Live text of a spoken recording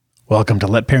Welcome to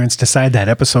Let Parents Decide That,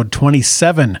 episode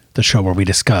 27, the show where we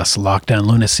discuss lockdown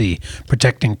lunacy,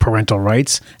 protecting parental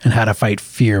rights, and how to fight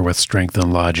fear with strength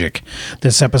and logic.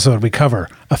 This episode we cover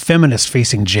a feminist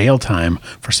facing jail time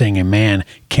for saying a man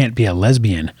can't be a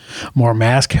lesbian, more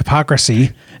mask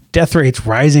hypocrisy, death rates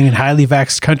rising in highly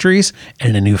vaxxed countries,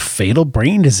 and a new fatal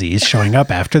brain disease showing up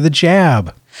after the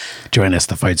jab. Join us.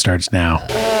 The fight starts now.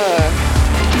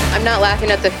 I'm not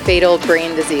laughing at the fatal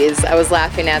brain disease. I was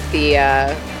laughing at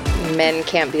the men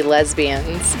can't be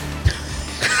lesbians.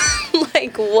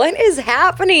 Like, what is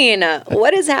happening?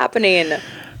 What is happening?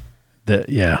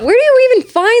 Yeah. Where do you even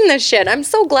find this shit? I'm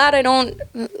so glad I don't.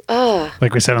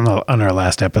 Like we said on our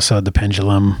last episode, the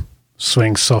pendulum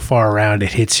swings so far around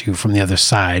it hits you from the other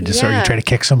side. So you try to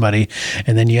kick somebody,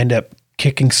 and then you end up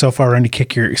kicking so far around you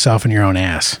kick yourself in your own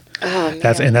ass. Oh,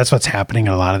 man. That's what's happening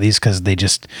in a lot of these, because they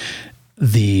just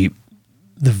the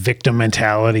victim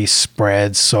mentality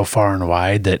spreads so far and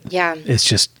wide that it's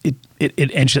just it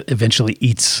eventually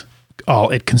eats all,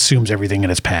 it consumes everything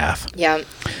in its path. Yeah.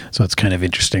 So it's kind of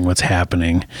interesting what's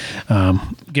happening.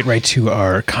 Get right to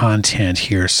our content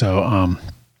here. So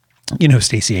you know who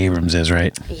Stacey Abrams is,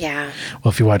 right? Yeah.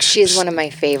 Well, if you watch, she's one of my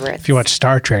favorites. If you watch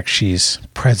Star Trek, she's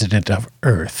president of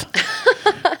Earth.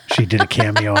 She did a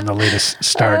cameo in the latest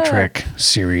Star Trek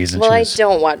series. And I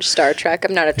don't watch Star Trek.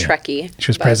 I'm not a Trekkie. She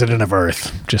was president of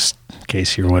Earth, just in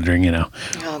case you're wondering,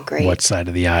 what side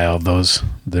of the aisle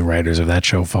the writers of that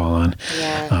show fall on.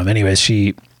 Yeah. Anyways,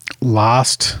 she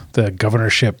lost the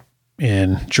governorship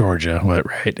in Georgia,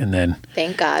 right? And then...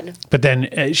 Thank God. But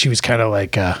then she was kind of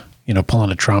like...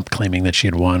 pulling a Trump, claiming that she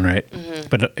had won, right? Mm-hmm.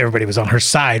 But everybody was on her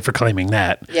side for claiming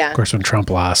that. Yeah. Of course, when Trump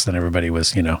lost, then everybody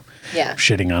was,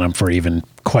 shitting on him for even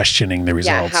questioning the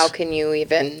results. Yeah, how can you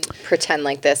even pretend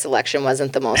like this election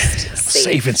wasn't the most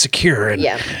safe and secure? And,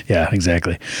 yeah,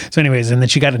 exactly. So anyways, and then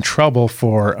she got in trouble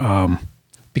for...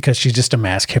 because she's just a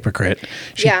mask hypocrite.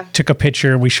 She took a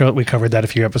picture. We covered that a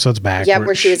few epides back. Yeah,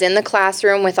 where she was in the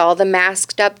classroom with all the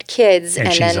masked up kids,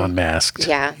 and she's unmasked.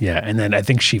 Yeah, and then I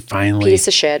think she finally piece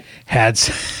of shit had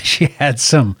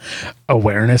some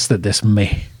awareness that this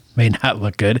may not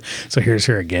look good. So here's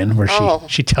her again, where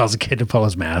she tells a kid to pull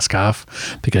his mask off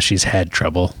because she's had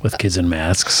trouble with kids in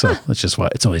masks. So let's just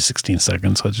watch. It's only 16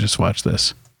 seconds. Let's just watch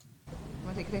this.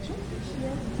 Want to take a picture?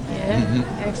 Yeah.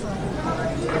 Mm-hmm. Excellent.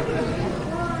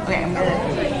 Okay,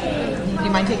 do you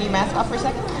mind taking your mask off for a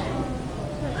second?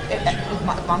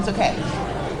 As long as it's okay.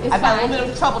 I've had a little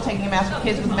bit of trouble taking a mask with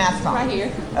kids with masks on. Right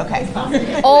here. Okay.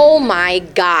 Oh my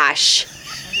gosh.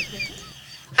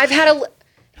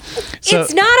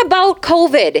 It's not about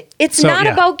COVID. It's not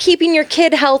about keeping your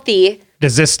kid healthy.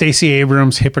 Does this Stacey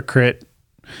Abrams hypocrite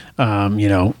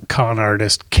con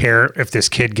artist care if this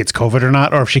kid gets COVID or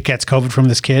not, or if she gets COVID from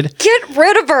this kid? Get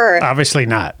rid of her. Obviously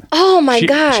not. Oh my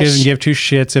gosh. She doesn't give two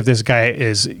shits if this guy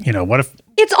is, what if...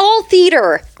 It's all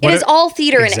theater. It is all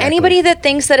theater. Exactly. And anybody that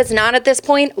thinks that it's not at this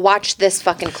point, watch this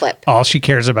fucking clip. All she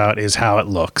cares about is how it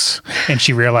looks. And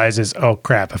she realizes, oh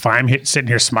crap, if I'm sitting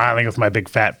here smiling with my big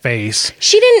fat face...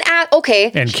 She didn't ask,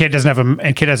 okay. And kid has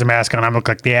a mask on, I'm look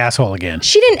like the asshole again.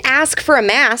 She didn't ask for a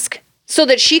mask so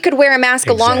that she could wear a mask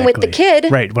along with the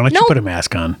kid. Right. Why don't you put a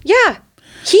mask on? Yeah.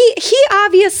 He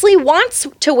obviously wants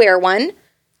to wear one,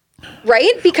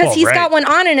 right? Because he's got one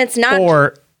on and it's not.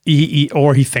 Or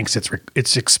he thinks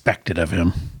it's expected of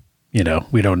him. We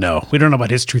don't know. We don't know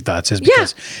what his true thoughts is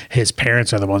because his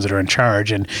parents are the ones that are in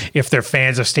charge. And if they're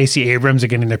fans of Stacey Abrams and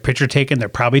getting their picture taken, they're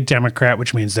probably Democrat,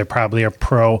 which means they probably are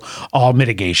pro all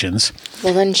mitigations.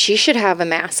 Well, then she should have a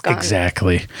mask on.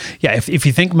 Exactly. Yeah. If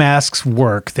you think masks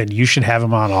work, then you should have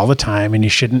them on all the time and you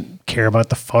shouldn't care about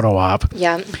the photo op.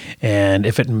 Yeah. And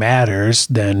if it matters,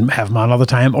 then have them on all the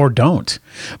time or don't.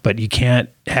 But you can't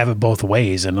have it both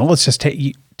ways. And let's just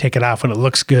take it off when it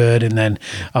looks good and then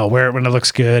wear it when it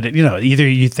looks good. Either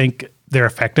you think they're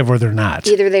effective or they're not.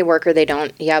 Either they work or they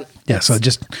don't. Yep. Yeah. So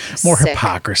just more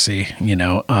hypocrisy,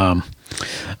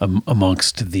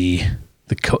 amongst the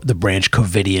branch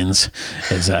COVIDians,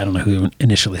 as I don't know who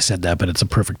initially said that, but it's a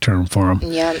perfect term for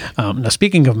them. Yeah. Now,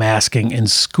 speaking of masking in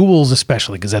schools,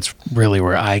 especially, because that's really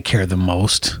where I care the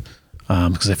most.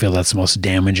 Because I feel that's the most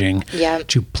damaging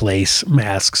to place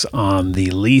masks on the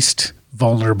least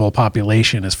vulnerable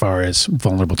population as far as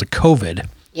vulnerable to COVID.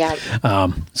 Yeah.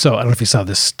 So I don't know if you saw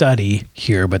this study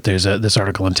here, but there's this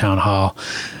article in Town Hall.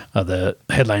 The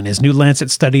headline is New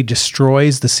Lancet Study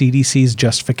Destroys the CDC's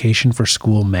Justification for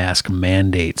School Mask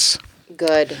Mandates.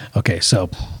 Good. Okay, so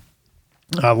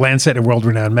Lancet, a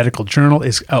world-renowned medical journal,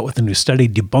 is out with a new study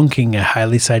debunking a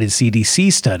highly cited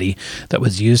CDC study that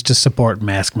was used to support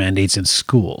mask mandates in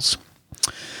schools.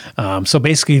 So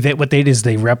basically, what they did is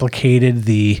they replicated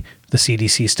the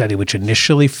CDC study, which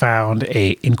initially found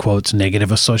a, in quotes, negative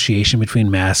association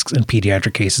between masks and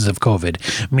pediatric cases of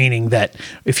COVID, meaning that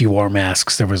if you wore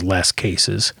masks, there was less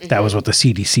cases. Mm-hmm. That was what the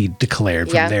CDC declared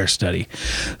from their study.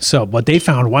 So what they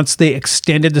found, once they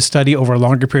extended the study over a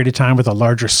longer period of time with a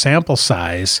larger sample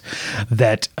size,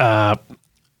 that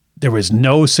there was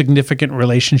no significant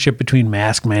relationship between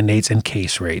mask mandates and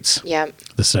case rates. Yeah.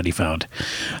 The study found.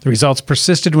 The results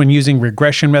persisted when using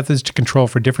regression methods to control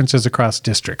for differences across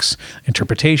districts.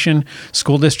 Interpretation: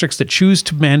 school districts that choose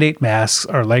to mandate masks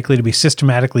are likely to be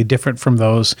systematically different from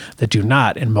those that do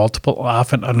not in multiple,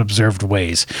 often unobserved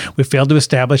ways. We failed to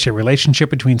establish a relationship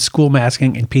between school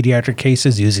masking and pediatric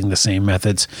cases using the same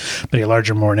methods, but a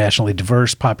larger, more nationally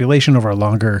diverse population over a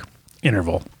longer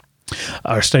interval.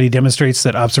 Our study demonstrates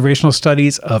that observational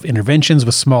studies of interventions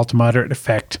with small to moderate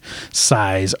effect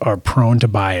size are prone to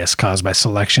bias caused by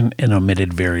selection and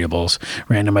omitted variables.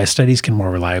 Randomized studies can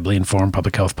more reliably inform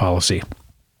public health policy.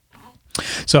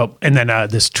 So, and then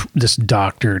this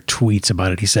doctor tweets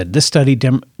about it. He said, this study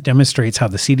demonstrates how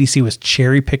the CDC was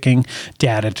cherry picking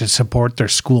data to support their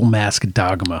school mask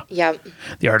dogma. Yep.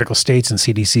 The article states in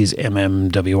CDC's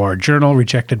MMWR journal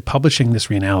rejected publishing this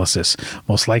reanalysis,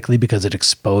 most likely because it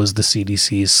exposed the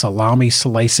CDC's salami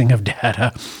slicing of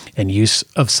data and use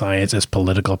of science as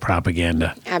political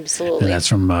propaganda. Absolutely. And that's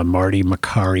from Marty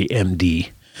Makari, MD.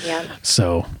 Yeah.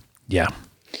 So, yeah.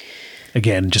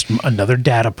 Again, just another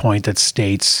data point that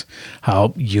states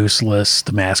how useless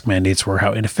the mask mandates were,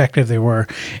 how ineffective they were,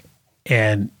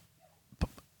 and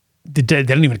they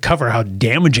didn't even cover how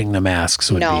damaging the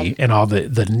masks would be, and all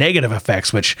the negative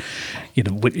effects. Which,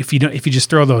 if you just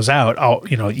throw those out,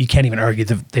 you can't even argue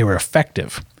that they were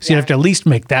effective. So you have to at least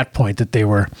make that point that they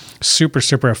were super,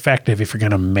 super effective if you're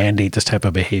going to mandate this type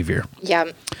of behavior. Yeah.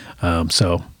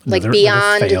 So like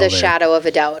beyond the shadow of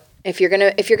a doubt. If you're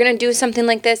gonna do something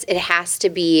like this, it has to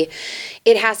be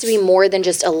more than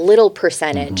just a little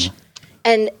percentage.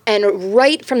 Mm-hmm. And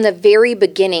right from the very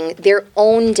beginning, their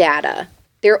own data,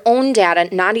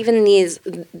 not even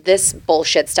this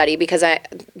bullshit study, because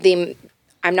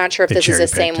I'm not sure if this is the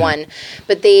same one,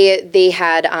 but they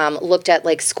had looked at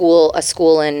like a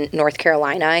school in North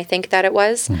Carolina, I think that it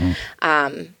was,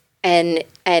 mm-hmm.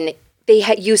 And they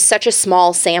had used such a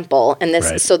small sample, and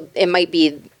this so it might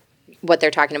be what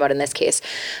they're talking about in this case.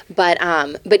 But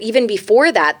even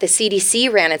before that, the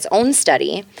CDC ran its own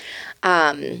study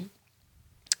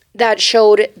that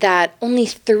showed that only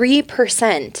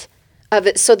 3% of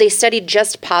it, so they studied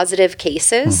just positive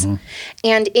cases, mm-hmm.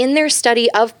 and in their study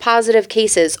of positive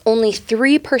cases, only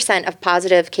 3% of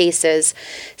positive cases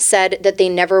said that they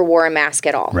never wore a mask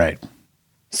at all. Right.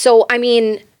 So, I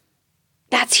mean,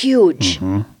 that's huge.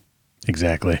 Mm-hmm.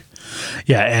 Exactly.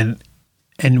 Yeah,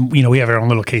 and we have our own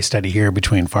little case study here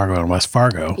between Fargo and West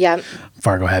Fargo. Yeah.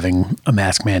 Fargo having a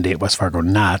mask mandate, West Fargo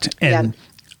not. And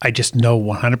I just know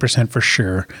 100% for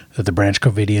sure that the Branch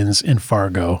Covidians in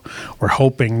Fargo were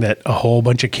hoping that a whole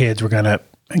bunch of kids were going to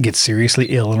get seriously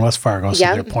ill in West Fargo so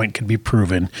their point could be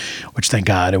proven, which thank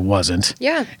God it wasn't.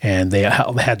 Yeah. And they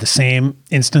had the same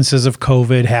instances of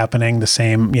COVID happening, the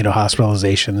same,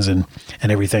 hospitalizations and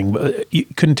everything. You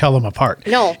couldn't tell them apart.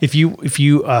 No. If you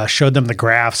showed them the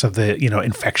graphs of the,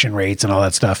 infection rates and all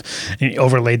that stuff, and you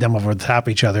overlaid them over the top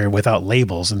of each other without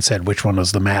labels and said which one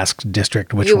was the masked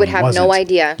district, which one wasn't. You would have no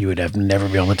idea. You would have never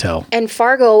be able to tell. And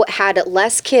Fargo had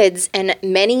less kids, and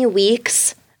many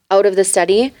weeks out of the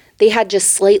study, they had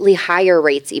just slightly higher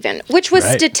rates even, which was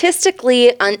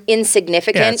statistically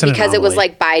insignificant because it was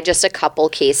like by just a couple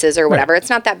cases or whatever.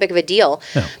 It's not that big of a deal.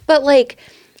 No. But like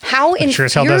how infuriating. Sure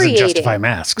as hell doesn't justify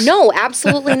masks. No,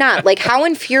 absolutely not. Like how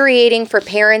infuriating for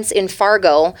parents in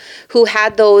Fargo who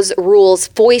had those rules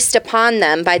foisted upon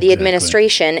them by the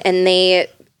administration, and they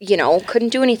couldn't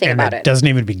do anything about it. It doesn't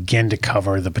even begin to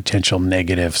cover the potential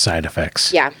negative side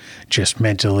effects. Yeah. Just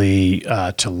mentally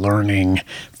to learning,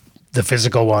 the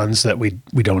physical ones that we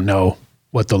don't know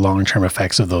what the long-term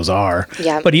effects of those are.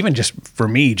 Yeah. But even just for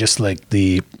me, just like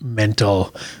the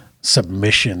mental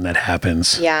submission that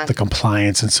happens. Yeah. The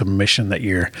compliance and submission that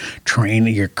your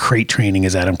crate training,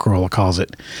 as Adam Carolla calls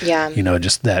it. Yeah.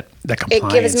 Just that compliance.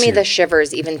 It gives me the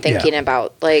shivers even thinking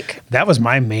about like. That was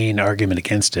my main argument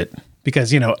against it.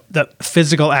 Because, the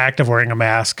physical act of wearing a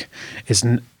mask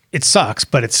it sucks,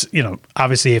 but it's,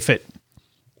 obviously if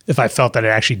I felt that it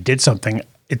actually did something,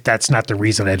 that's not the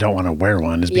reason I don't want to wear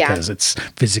one, is because it's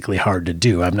physically hard to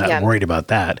do. I'm not worried about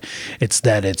that. It's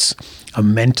that it's a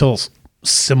mental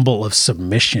symbol of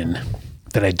submission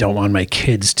that I don't want my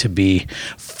kids to be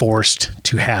forced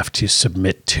to have to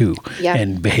submit to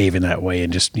and behave in that way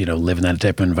and just, live in that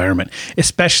type of environment,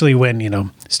 especially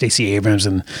when, Stacey Abrams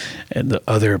and the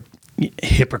other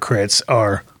hypocrites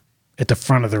are at the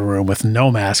front of the room with no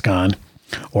mask on,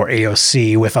 or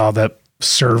AOC with all the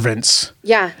servants,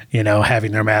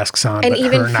 having their masks on, and but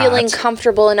even feeling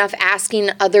comfortable enough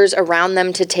asking others around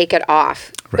them to take it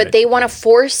off. Right. But they want to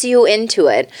force you into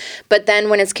it. But then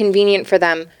when it's convenient for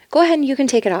them, go ahead and you can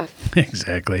take it off.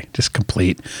 Exactly. Just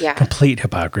complete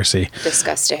hypocrisy.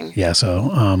 Disgusting. Yeah. So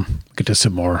we'll get to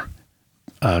some more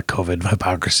COVID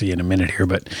hypocrisy in a minute here,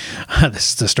 but this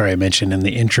is the story I mentioned in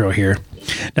the intro here.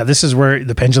 Now, this is where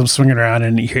the pendulum's swinging around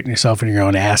and you're hitting yourself in your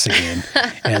own ass again,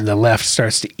 and the left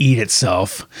starts to eat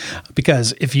itself.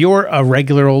 Because if you're a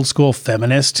regular old school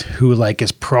feminist who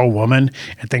is pro-woman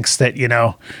and thinks that,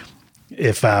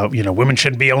 if women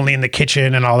shouldn't be only in the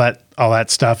kitchen and all that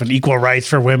stuff and equal rights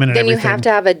for women and everything. Then you have to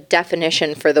have a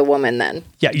definition for the woman then.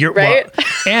 Yeah, you're right. Well,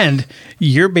 and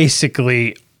you're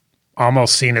basically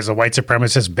almost seen as a white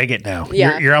supremacist bigot now.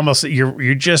 Yeah.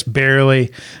 You're just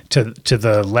barely to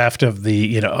the left of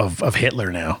the of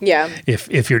Hitler now. Yeah.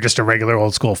 If you're just a regular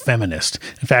old school feminist.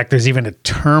 In fact, there's even a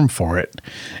term for it,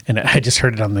 and I just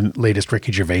heard it on the latest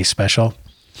Ricky Gervais special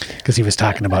because he was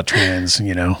talking about trans.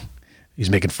 He's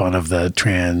making fun of the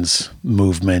trans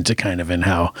movement, kind of, and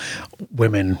how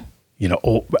women.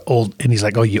 Old, and he's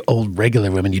like, "Oh, you old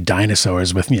regular women, you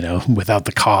dinosaurs with without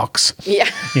the cocks." Yeah.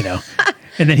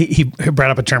 And then he brought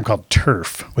up a term called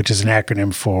TERF, which is an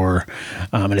acronym for,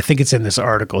 and I think it's in this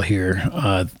article here.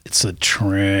 It's a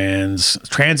trans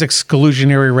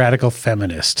exclusionary radical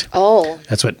feminist. Oh,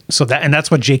 that's what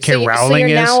J.K. Rowling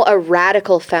is. So you're now a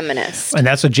radical feminist, and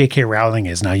that's what J.K. Rowling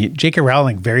is now. J.K.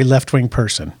 Rowling, very left wing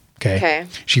person. Okay.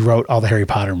 She wrote all the Harry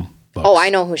Potter books. Oh, I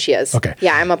know who she is. Okay.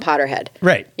 Yeah, I'm a Potterhead.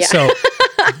 Right. Yeah. So,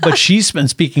 but she's been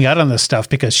speaking out on this stuff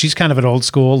because she's kind of an old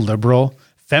school liberal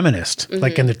feminist,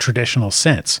 like in the traditional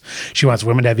sense. She wants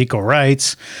women to have equal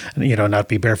rights, not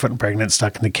be barefoot and pregnant,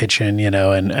 stuck in the kitchen,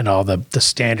 and all the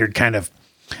standard kind of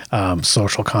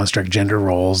social construct gender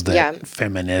roles that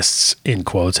feminists, in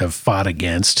quotes, have fought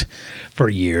against for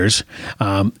years.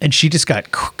 And she just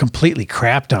got completely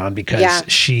crapped on because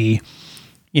she,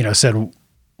 said,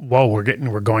 whoa,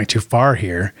 we're going too far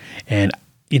here. And,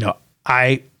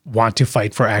 I want to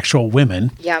fight for actual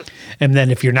women. Yeah. And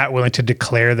then if you're not willing to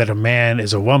declare that a man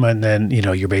is a woman, then,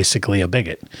 you're basically a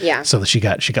bigot. Yeah. So she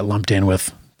got lumped in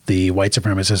with the white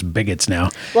supremacist bigots now.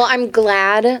 Well, I'm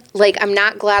glad, I'm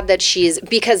not glad that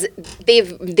because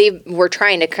they were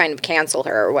trying to kind of cancel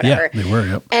her or whatever. Yeah, they were,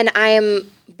 yep. And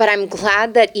I'm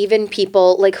glad that even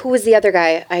people, who was the other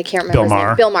guy? I can't remember his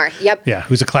name. Bill Maher. Yep. Yeah,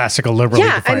 who's a classical liberal who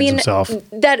defines himself.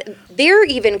 That they're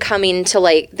even coming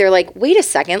to they're like, wait a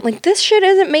second, this shit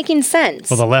isn't making sense.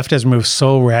 Well, the left has moved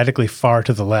so radically far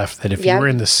to the left that if you were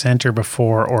in the center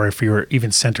before, or if you were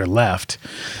even center left,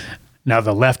 now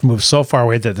the left moved so far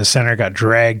away that the center got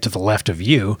dragged to the left of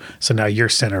you. So now you're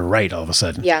center right all of a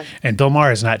sudden. Yeah. And Bill Maher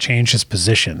has not changed his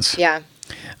positions. Yeah.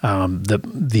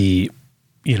 The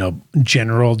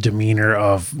general demeanor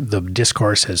of the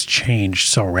discourse has changed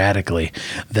so radically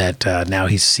that now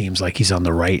he seems like he's on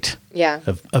the right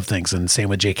of things. And same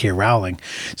with J.K. Rowling.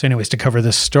 So anyways, to cover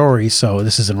this story, so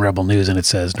this is in Rebel News, and it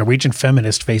says, Norwegian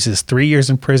feminist faces 3 years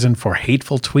in prison for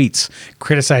hateful tweets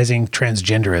criticizing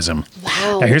transgenderism.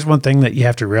 Wow. Now, here's one thing that you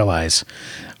have to realize.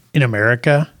 In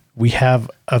America, we have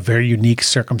a very unique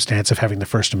circumstance of having the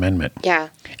First Amendment. Yeah.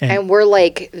 And we're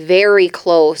very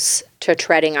close to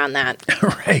treading on that.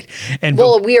 Right. And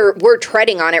we're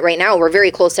treading on it right now. We're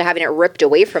very close to having it ripped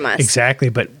away from us. Exactly.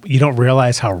 But you don't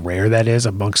realize how rare that is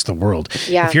amongst the world.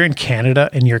 Yeah. If you're in Canada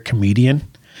and you're a comedian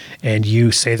and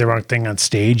you say the wrong thing on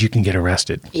stage, you can get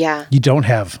arrested. Yeah. You don't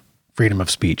have freedom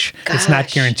of speech. Gosh. It's not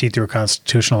guaranteed through a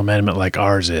constitutional amendment like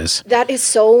ours is. That is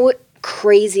so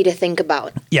crazy to think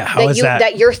about. Yeah, how is that?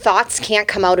 That your thoughts can't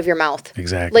come out of your mouth.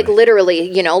 Exactly.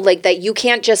 Literally, that you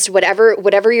can't just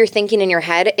whatever you're thinking in your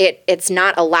head, it's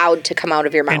not allowed to come out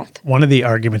of your mouth. And one of the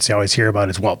arguments you always hear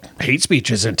about is, well, hate speech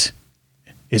isn't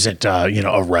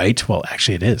a right. Well,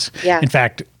 actually it is. Yeah. In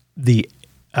fact, the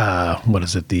what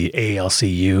is it? The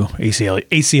ACLU,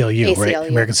 right?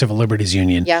 American Civil Liberties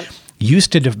Union. Yeah.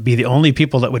 Used to be the only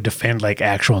people that would defend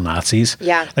actual Nazis.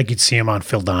 Yeah. You'd see them on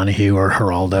Phil Donahue or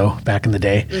Geraldo back in the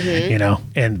day,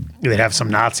 and they'd have some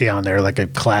Nazi on there, like a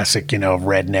classic,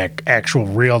 redneck, actual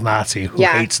real Nazi who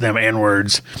hates them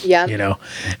N-words,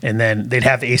 and then they'd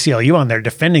have the ACLU on there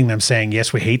defending them, saying,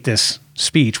 yes, we hate this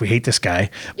speech, we hate this guy,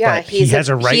 but he has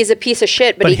a right. He's a piece of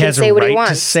shit, but he can say what he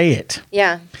wants. To say it.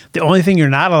 Yeah. The only thing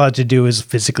you're not allowed to do is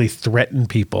physically threaten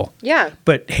people. Yeah.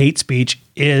 But hate speech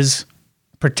is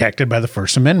protected by the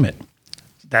First Amendment.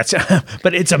 That's,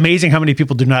 but it's amazing how many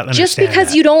people do not understand. Just because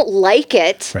that. you don't like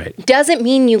it Right. doesn't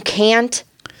mean you can't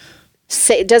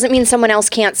say. Doesn't mean someone else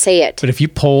can't say it. But if you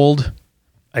polled,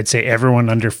 I'd say everyone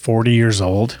under 40 years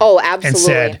old, Oh, absolutely. and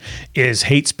said, "Is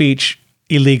hate speech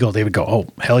illegal?" They would go, "Oh,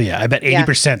 hell yeah!" I bet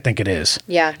 80% think it is.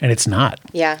 Yeah. And it's not.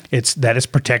 Yeah. That is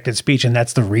protected speech, and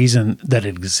that's the reason that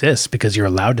it exists, because you're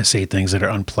allowed to say things that are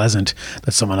unpleasant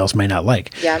that someone else may not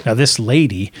like. Yeah. Now, this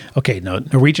lady,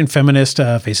 Norwegian feminist,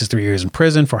 faces 3 years in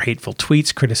prison for hateful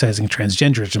tweets criticizing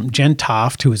transgenderism. Jen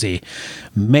Toft, who is a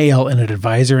male and an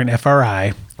advisor in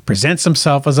FRI, presents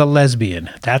himself as a lesbian.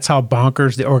 That's how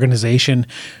bonkers the organization,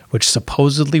 which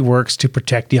supposedly works to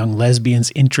protect young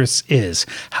lesbians' interests, is.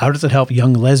 How does it help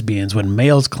young lesbians when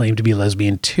males claim to be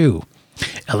lesbian too?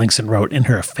 Ellingson wrote in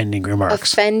her offending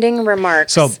remarks. Offending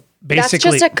remarks. So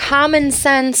basically, that's just a common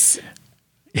sense.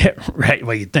 Yeah, right.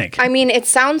 What you'd think. I mean, it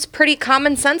sounds pretty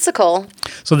commonsensical.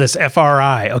 So this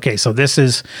FRI, okay, so this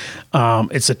is,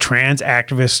 it's a trans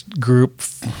activist group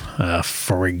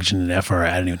for region FRI.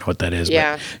 I don't even know what that is.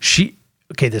 Yeah.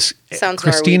 But this Sounds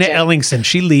Christina Norwegian. Ellingson,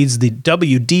 she leads the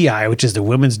WDI, which is the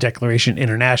Women's Declaration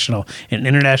International, an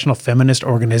international feminist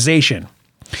organization.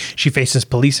 She faces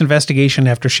police investigation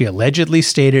after she allegedly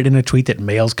stated in a tweet that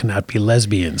males cannot be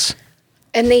lesbians.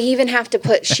 And they even have to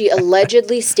put, she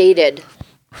allegedly stated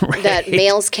that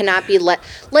males cannot be like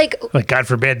God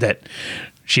forbid that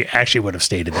she actually would have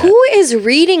stated that. who is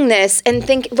reading this and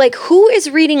who is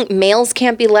reading males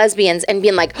can't be lesbians and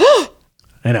being like, oh,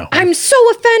 I know. I'm so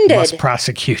offended. Must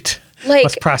prosecute. Like,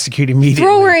 Must prosecute immediately.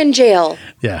 throw her in jail.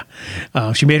 Yeah.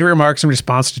 She made her remarks in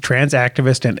response to trans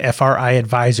activist and FRI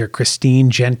advisor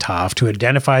Christine Gentoft, who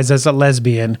identifies as a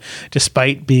lesbian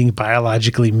despite being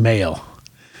biologically male.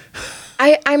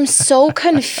 I'm so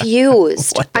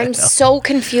confused. I'm so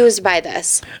confused by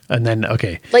this. And then,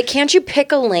 okay. Like, can't you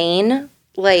pick a lane?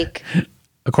 Like,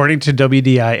 According to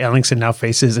WDI, Ellingson now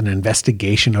faces an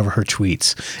investigation over her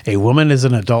tweets. A woman is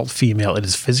an adult female. It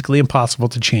is physically impossible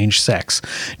to change sex.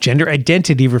 Gender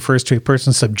identity refers to a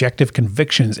person's subjective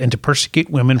convictions, and to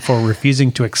persecute women for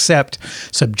refusing to accept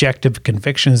subjective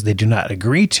convictions they do not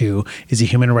agree to is a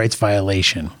human rights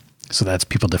violation. So that's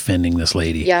people defending this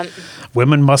lady. Yeah.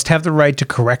 Women must have the right to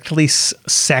correctly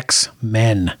sex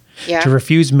men. Yeah. To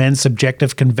refuse men's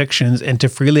subjective convictions and to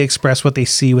freely express what they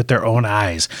see with their own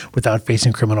eyes without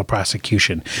facing criminal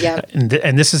prosecution. Yeah. And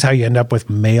this is how you end up with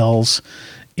males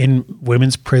in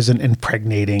women's prison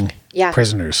impregnating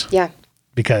prisoners. yeah.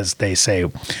 Because they say,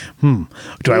 do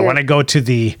I want to go to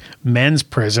the men's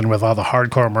prison with all the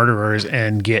hardcore murderers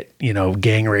and get,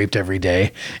 gang raped every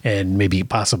day and maybe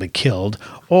possibly killed?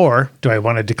 Or do I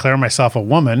want to declare myself a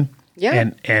woman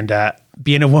and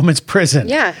be in a woman's prison?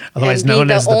 Yeah. Otherwise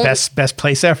known as the best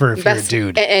place ever if you're a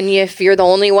dude. And if you're the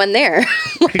only one there.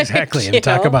 Exactly. And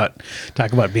talk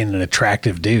about being an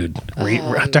attractive dude.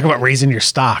 Talk about raising your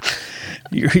stock.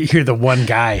 You're the one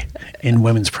guy in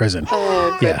women's prison.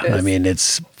 Oh, goodness. Yeah, I mean,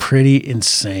 it's pretty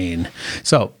insane.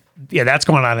 So, that's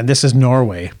going on. And this is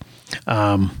Norway.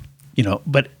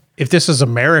 But if this is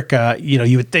America,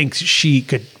 you would think she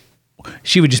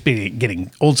would just be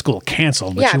getting old school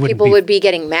canceled. But people would be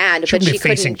getting mad, but she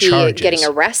couldn't be getting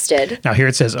arrested. Now, here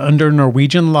it says, under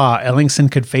Norwegian law,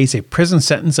 Ellingson could face a prison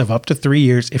sentence of up to 3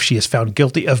 years if she is found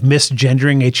guilty of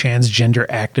misgendering a transgender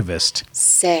activist.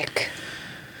 Sick.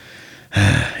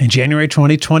 In January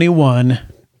 2021,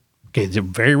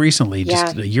 very recently,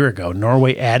 just a year ago,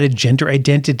 Norway added gender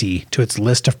identity to its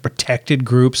list of protected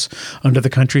groups under the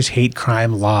country's hate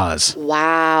crime laws.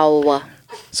 Wow.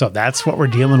 So that's what we're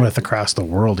dealing with across the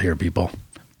world here, people.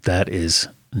 That is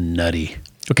nutty.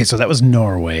 Okay, so that was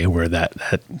Norway where that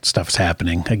stuff's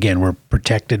happening. Again, we're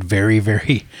protected very,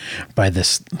 very by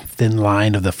this thin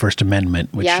line of the First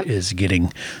Amendment, which is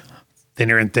getting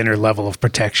thinner and thinner level of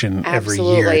protection every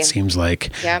year, it seems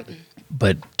like. Yep.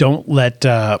 But don't let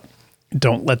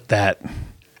that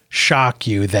shock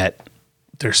you that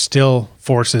there's still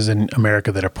forces in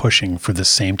America that are pushing for the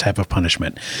same type of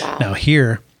punishment. Wow. Now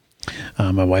here,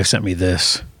 my wife sent me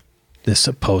this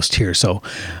post here. So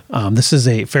this is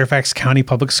a Fairfax County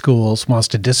Public Schools wants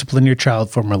to discipline your child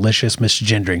for malicious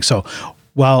misgendering. So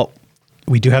while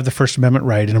we do have the First Amendment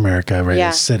right in America, right,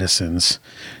 as citizens,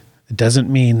 it doesn't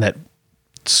mean that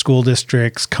school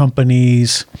districts,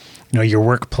 companies, your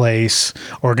workplace,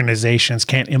 organizations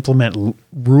can't implement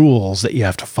rules that you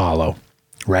have to follow,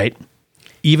 right?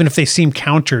 Even if they seem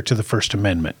counter to the First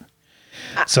Amendment.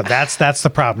 So that's the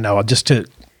problem. Now, just to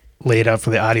lay it out for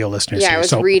the audio listeners here. I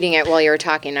was reading it while you were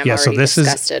talking. I'm already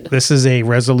disgusted. This is a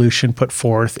resolution put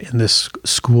forth in this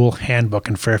school handbook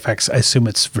in Fairfax. I assume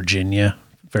it's Virginia,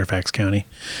 Fairfax County,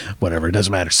 whatever. It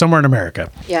doesn't matter. Somewhere in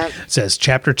America. Yeah. It says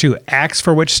Chapter 2, acts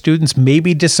for which students may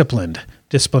be disciplined.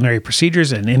 Disciplinary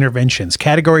procedures and interventions.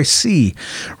 Category C,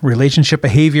 relationship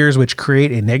behaviors which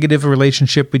create a negative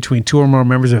relationship between two or more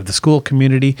members of the school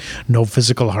community. No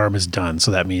physical harm is done.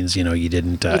 So that means, you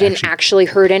didn't... You didn't actually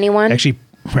hurt anyone?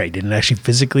 Didn't actually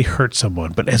physically hurt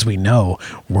someone. But as we know,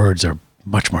 words are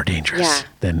much more dangerous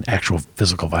than actual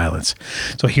physical violence.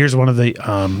 So here's one of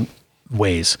the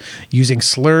ways. Using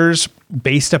slurs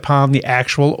based upon the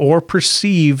actual or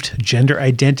perceived gender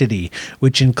identity,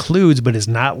 which includes but is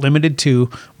not limited to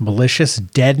malicious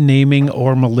dead naming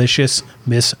or malicious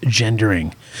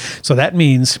misgendering. So that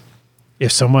means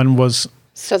if someone was...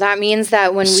 So that means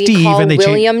that when Steve, we call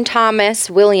William Thomas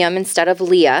William instead of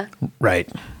Leah. Right.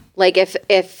 Like if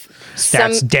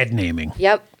that's dead naming.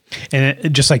 Yep.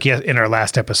 And just like in our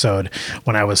last episode,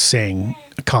 when I was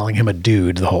calling him a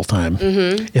dude the whole time,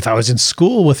 if I was in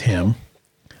school with him,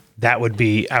 I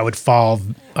would fall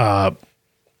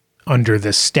under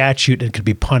this statute and could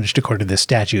be punished according to this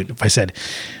statute. If I said,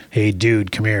 hey,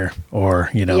 dude, come here, or,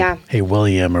 hey,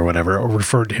 William, or whatever, or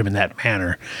referred to him in that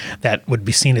manner, that would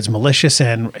be seen as malicious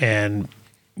and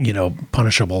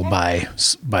punishable by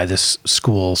this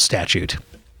school statute.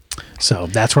 So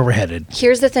that's where we're headed.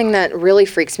 Here's the thing that really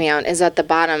freaks me out is at the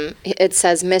bottom, it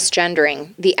says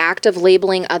misgendering, the act of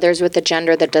labeling others with a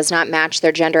gender that does not match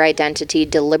their gender identity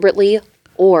deliberately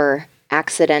or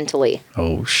accidentally.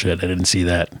 Oh, shit. I didn't see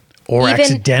that. Or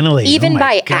accidentally. Even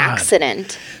by God.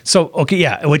 accident. So, okay,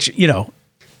 yeah, which,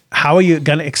 how are you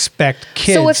going to expect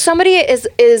kids? So if somebody is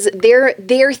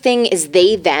their thing is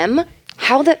they, them,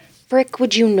 how the frick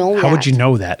would you know that? How would you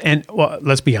know that? And, well,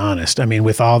 let's be honest. I mean,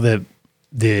 with all the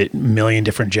million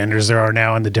different genders there are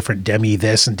now and the different demi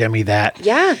this and demi that.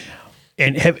 Yeah.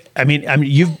 And have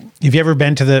you ever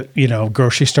been to the,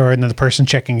 grocery store and then the person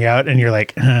checking out and you're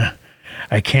like,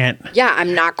 I can't. Yeah.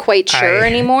 I'm not quite sure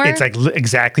anymore. It's like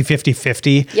exactly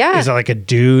 50-50. Yeah. Is it like a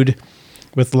dude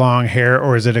with long hair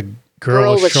or is it a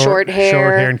girl with short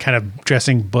hair and kind of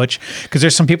dressing butch? Because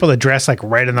there's some people that dress like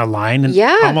right in the line and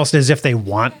almost as if they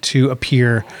want to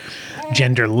appear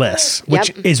genderless, which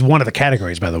is one of the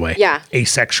categories, by the way. Yeah.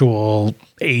 Asexual,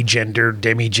 agender,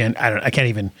 demigender. I can't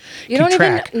even keep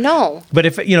track. Even know. But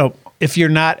if you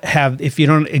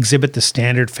don't exhibit the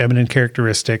standard feminine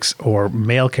characteristics or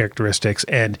male characteristics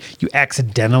and you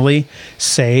accidentally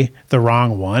say the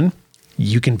wrong one,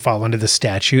 you can fall under the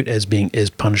statute as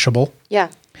punishable. Yeah.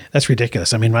 That's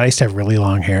ridiculous. I mean, I used to have really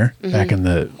long hair back in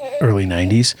the early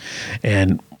 90s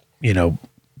and,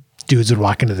 dudes would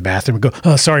walk into the bathroom and go,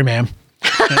 "Oh, sorry, ma'am."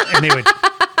 And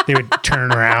they would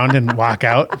turn around and walk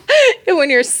out. And when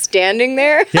you're standing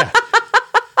there? Yeah.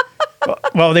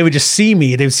 Well, they would just see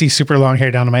me. They would see super long hair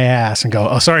down to my ass and go,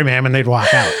 "Oh, sorry, ma'am," and they'd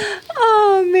walk out.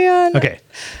 Oh, man. Okay.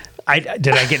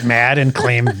 Did I get mad and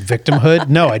claim victimhood?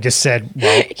 No, I just said,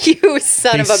 well, you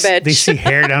son of a bitch. They see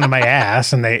hair down to my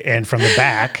ass and from the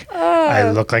back,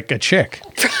 I look like a chick.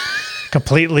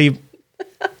 Completely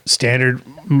standard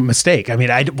mistake. I mean,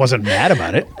 I wasn't mad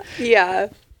about it. Yeah.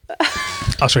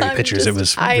 I'll show you pictures. It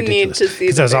was ridiculous. I need to see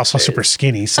because I was also super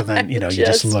skinny. So then, you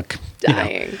just look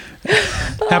dying.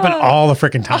 Happen all the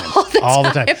freaking time. All the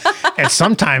time. And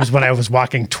sometimes when I was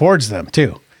walking towards them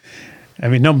too. I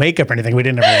mean, no makeup or anything. We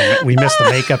missed the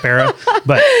makeup era,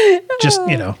 but just,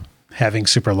 having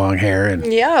super long hair and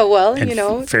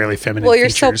fairly feminine Well, you're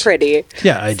features. so pretty.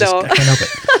 Yeah, I can't help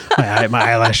it.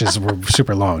 My eyelashes were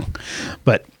super long,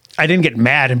 but I didn't get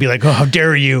mad and be like, "Oh, how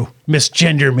dare you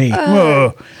misgender me?"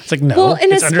 It's like, no,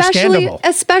 and it's understandable.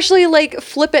 Especially like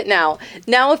flip it now.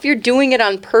 Now, if you're doing it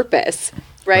on purpose,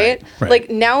 right? Like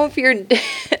now if you're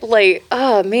like,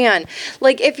 oh man,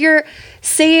 like if you're,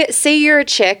 say you're a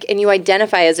chick and you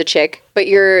identify as a chick, but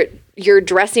you're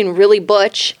dressing really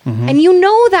butch and you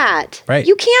know that. Right.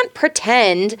 You can't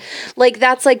pretend like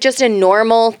that's like just a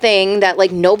normal thing that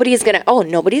like nobody's going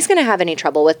to have any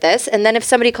trouble with this. And then if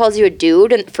somebody calls you a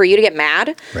dude and for you to get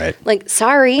mad, right. Like,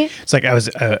 sorry. It's like I was,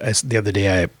 the other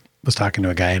day I was talking to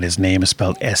a guy and his name is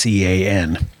spelled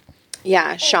Sean.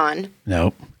 Yeah. Sean.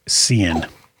 Nope. Cian.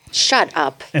 Shut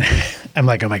up. I'm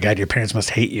like, oh my God, your parents must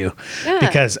hate you. Yeah.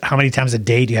 Because how many times a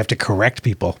day do you have to correct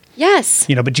people? Yes.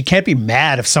 But you can't be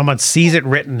mad if someone sees it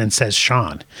written and says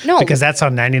Sean. No. Because that's how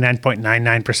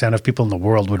 99.99% of people in the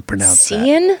world would pronounce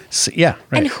Cian? that. Yeah.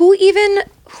 Right. And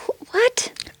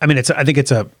what? I mean, I think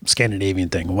it's a Scandinavian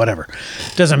thing, whatever.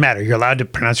 It doesn't matter. You're allowed to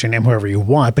pronounce your name however you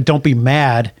want, but don't be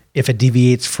mad if it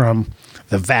deviates from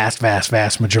the vast, vast,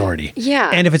 vast majority.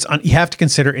 Yeah. And if you have to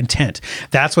consider intent.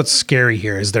 That's what's scary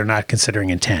here is they're not considering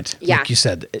intent. Yeah. Like you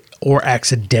said, or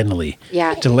accidentally.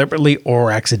 Yeah. Deliberately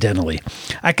or accidentally.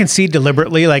 I can see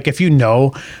deliberately, like if you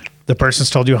know The person's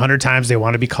told you 100 times they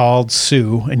want to be called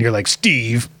Sue, and you're like,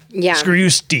 Steve. Yeah. Screw you,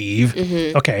 Steve.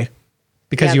 Okay.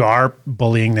 Because you are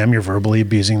bullying them, you're verbally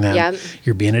abusing them,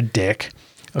 you're being a dick.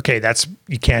 Okay,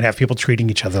 you can't have people treating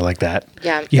each other like that.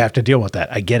 Yeah. You have to deal with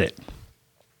that. I get it.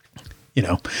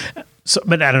 So,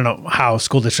 but I don't know how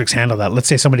school districts handle that. Let's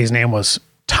say somebody's name was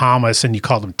Thomas and you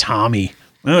called him Tommy.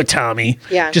 Oh, Tommy.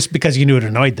 Yeah. Just because you knew it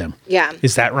annoyed them. Yeah.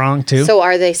 Is that wrong too? So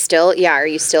are you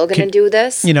still going to do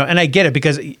this? And I get it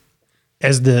because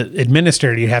as the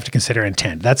administrator, you have to consider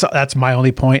intent. That's my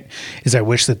only point is I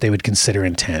wish that they would consider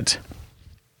intent.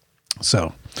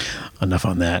 So enough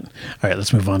on that. All right,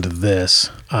 let's move on to this.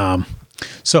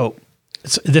 So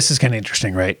this is kind of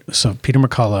interesting, right? So Peter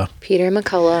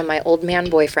McCullough, my old man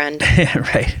boyfriend.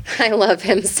 Right. I love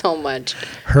him so much.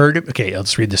 I'll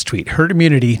just read this tweet. Herd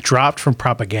immunity dropped from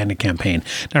propaganda campaign.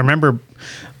 Now remember,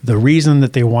 the reason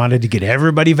that they wanted to get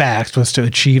everybody vaxxed was to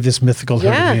achieve this mythical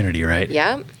herd immunity, right?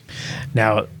 Yeah.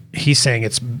 Now he's saying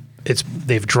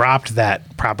they've dropped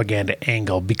that propaganda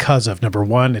angle because of, number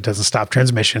one, it doesn't stop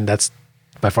transmission. That's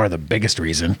by far the biggest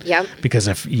reason. Yep. Because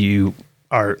if the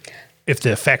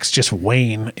effects just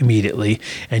wane immediately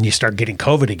and you start getting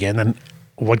COVID again, then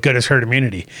what good is herd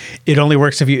immunity? It only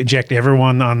works if you inject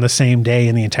everyone on the same day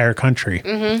in the entire country.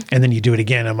 And then you do it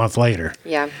again a month later.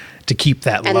 Yeah. To keep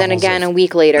that and then again a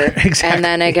week later. Exactly. And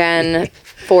then again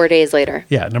 4 days later.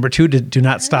 Yeah. Number two, do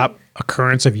not stop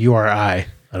occurrence of URI. I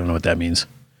don't know what that means.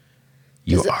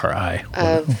 URI.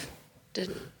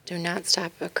 Do not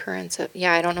stop occurrence of.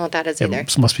 Yeah, I don't know what that is either.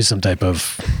 It must be some type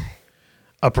of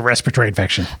upper respiratory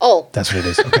infection. Oh. That's what it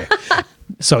is. Okay.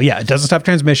 So yeah, it doesn't stop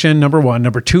transmission, number one.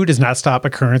 Number two, does not stop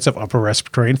occurrence of upper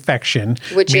respiratory infection.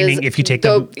 Meaning if you take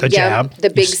the jab. The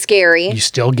big scary. You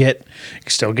still get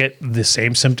the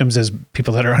same symptoms as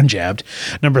people that are unjabbed.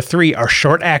 Number three are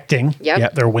short acting. Yep. Yeah,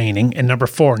 they're waning. And number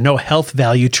four, no health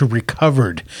value to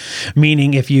recovered.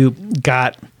 Meaning if you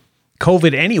got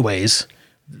COVID anyways,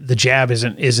 the jab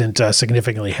isn't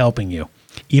significantly helping you.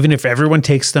 Even if everyone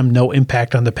takes them, no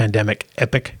impact on the pandemic.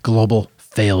 Epic global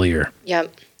failure.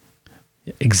 Yep.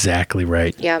 Exactly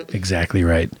right. Yep. Exactly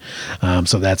right.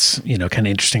 So that's, kind of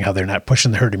interesting how they're not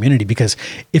pushing the herd immunity, because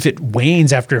if it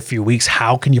wanes after a few weeks,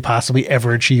 how can you possibly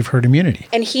ever achieve herd immunity?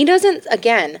 And he doesn't,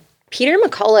 again, Peter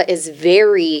McCullough is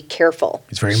very careful.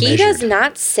 He's very measured. He does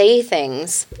not say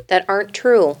things that aren't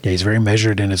true. Yeah, he's very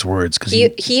measured in his words.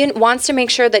 He wants to make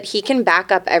sure that he can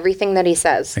back up everything that he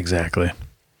says. Exactly.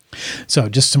 So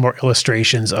just some more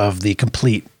illustrations of the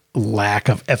complete lack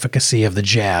of efficacy of the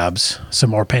jabs. Some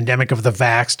more pandemic of the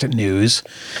vaxxed news.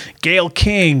 Gayle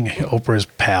King, Oprah's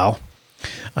pal,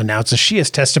 announces she has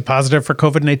tested positive for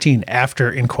COVID-19 after,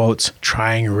 in quotes,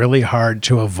 trying really hard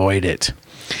to avoid it.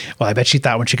 Well, I bet she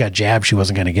thought when she got jabbed, she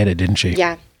wasn't going to get it, didn't she?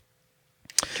 Yeah.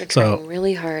 They're trying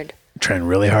really hard. Trying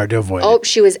really hard to avoid it. Oh,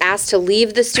 she was asked to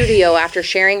leave the studio after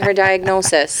sharing her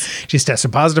diagnosis. She's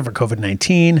tested positive for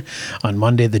COVID-19. On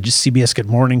Monday, the CBS Good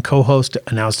Morning co-host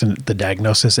announced the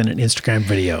diagnosis in an Instagram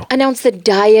video. Announced the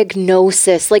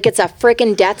diagnosis like it's a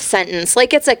freaking death sentence,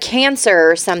 like it's a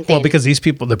cancer or something. Well, because these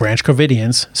people, the Branch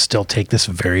Covidians, still take this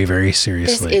very, very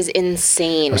seriously. This is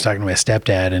insane. I was talking to my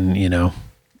stepdad, and,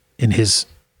 in his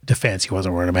defense, he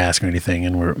wasn't wearing a mask or anything,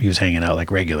 and he was hanging out like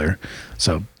regular.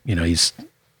 So, he's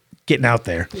getting out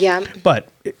there. Yeah. But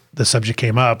the subject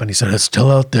came up and he said, it's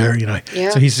still out there, Yeah.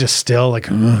 So he's just still like,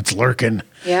 it's lurking.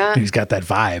 Yeah. And he's got that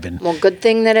vibe. And well, good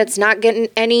thing that it's not getting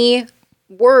any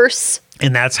worse.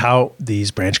 And that's how these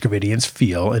Branch Covidians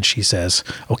feel. And she says,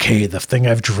 okay, the thing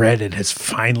I've dreaded has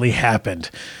finally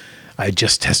happened. I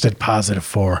just tested positive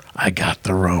for, I got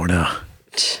the Rona.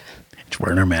 She's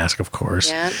wearing her mask, of course.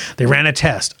 Yeah. They ran a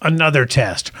test, another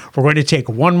test. We're going to take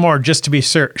one more just to be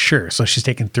sure. So she's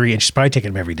taking 3, and she's probably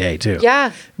taking them every day too.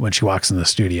 Yeah. When she walks in the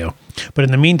studio. But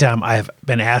in the meantime, I have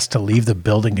been asked to leave the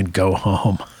building and go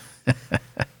home.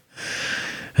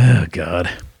 Oh, God.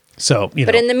 So,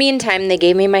 But in the meantime, they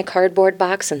gave me my cardboard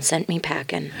box and sent me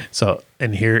packing. So,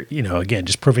 and here, again,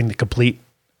 just proving the complete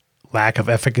lack of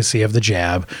efficacy of the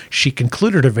jab, she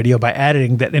concluded her video by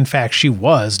adding that, in fact, she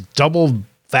was double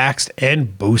vaxxed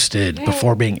and boosted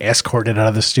before being escorted out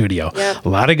of the studio. Yep. A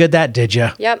lot of good that did you.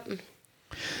 Yep.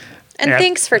 And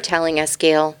thanks for telling us,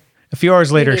 Gayle. A few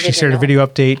hours later, she needed to shared a know. video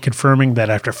update confirming that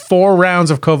after 4 rounds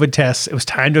of COVID tests, it was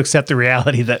time to accept the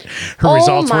reality that her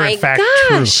results were in fact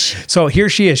true. So here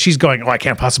she is. She's going, I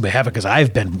can't possibly have it because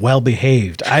I've been well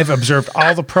behaved. I've observed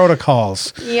all the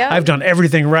protocols. Yep. I've done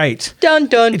everything right. Dun,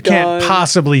 dun, It can't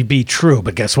possibly be true.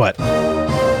 But guess what?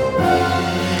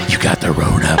 You got the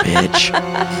Rona, bitch.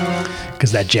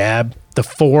 Because that jab, the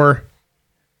 4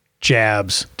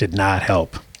 jabs did not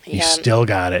help. You Yeah. still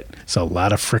got it. So a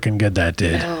lot of freaking good that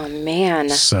did. Oh, man.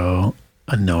 So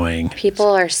annoying. People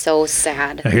are so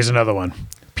sad. Now, here's another one.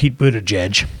 Pete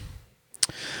Buttigieg.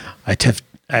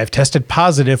 I have tested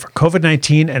positive for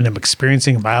COVID-19 and am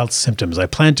experiencing mild symptoms. I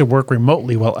plan to work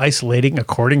remotely while isolating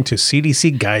according to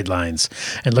CDC guidelines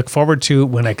and look forward to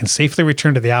when I can safely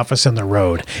return to the office and the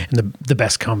road. And the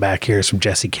best comeback here is from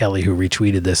Jesse Kelly, who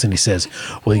retweeted this, and he says,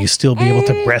 will you still be able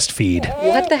to breastfeed?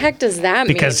 What the heck does that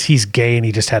mean? Because he's gay and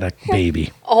he just had a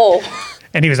baby. Oh.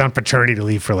 And he was on paternity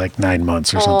leave for like 9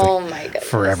 months or something. Oh, my goodness.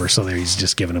 Forever. So he's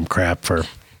just giving him crap for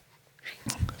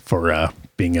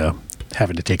being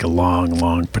having to take a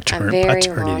long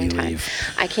paternity leave.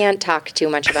 I can't talk too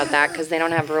much about that because they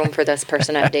don't have room for this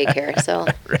person at daycare. So,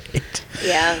 right.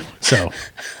 Yeah. So,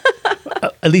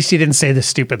 at least he didn't say the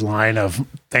stupid line of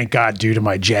 "Thank God, due to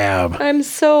my jab." I'm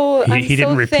so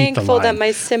thankful that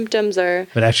my symptoms are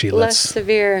less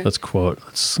severe.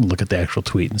 Let's look at the actual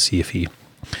tweet and see if he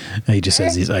just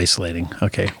says he's isolating.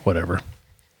 Okay, whatever.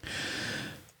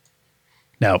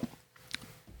 Now,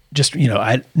 just,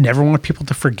 I never want people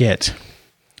to forget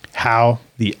how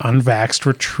the unvaxxed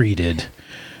were treated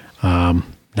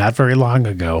not very long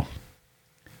ago.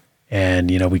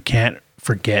 And, we can't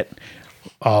forget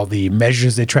all the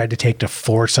measures they tried to take to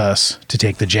force us to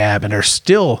take the jab and are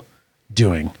still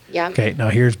doing. Yeah. Okay, now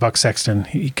here's Buck Sexton.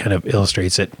 He kind of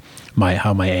illustrates it,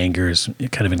 how my anger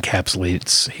it kind of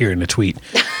encapsulates here in the tweet.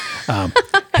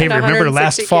 Hey, remember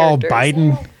last fall,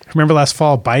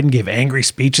 Biden gave angry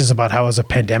speeches about how it was a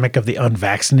pandemic of the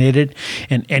unvaccinated,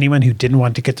 and anyone who didn't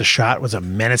want to get the shot was a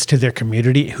menace to their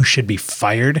community who should be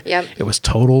fired. Yep. It was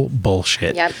total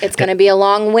bullshit. Yep. It's going to be a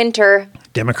long winter.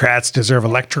 Democrats deserve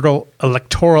electoral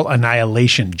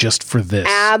annihilation just for this.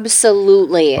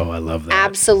 Absolutely. Oh, I love that.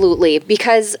 Absolutely.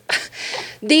 Because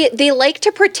they like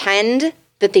to pretend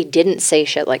that they didn't say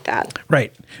shit like that.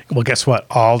 Right. Well, guess what?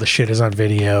 All the shit is on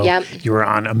video. Yep. You were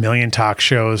on a million talk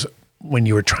shows when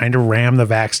you were trying to ram the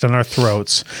vax down our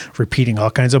throats, repeating all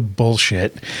kinds of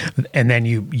bullshit. And then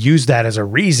you use that as a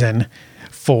reason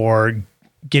for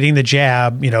getting the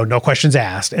jab, no questions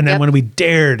asked. And then when we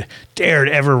dared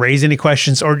ever raise any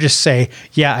questions or just say,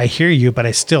 yeah, I hear you, but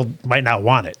I still might not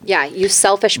want it. Yeah, you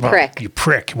selfish prick. You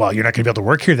prick. Well, you're not going to be able to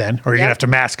work here then, or you're going to have to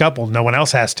mask up. Well, no one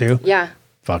else has to. Yeah.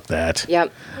 Fuck that.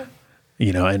 Yep.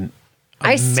 And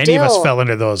many of us fell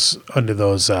under those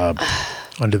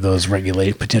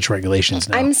potential regulations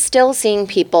now. I'm still seeing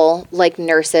people like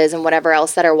nurses and whatever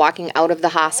else that are walking out of the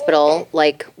hospital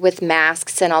like with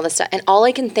masks and all this stuff. And all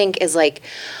I can think is like,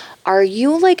 are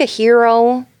you like a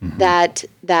hero that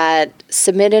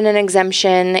submitted an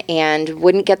exemption and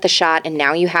wouldn't get the shot and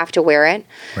now you have to wear it?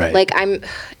 Right.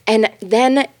 And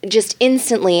then just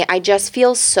instantly I just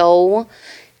feel so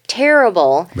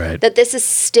terrible that this is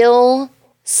still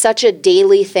such a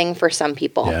daily thing for some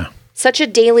people. Yeah. Such a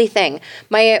daily thing.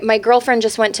 My girlfriend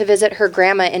just went to visit her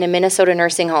grandma in a Minnesota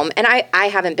nursing home. And I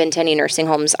haven't been to any nursing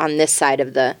homes on this side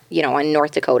of the, in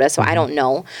North Dakota, so I don't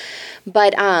know.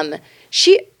 But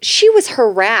she was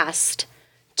harassed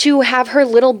to have her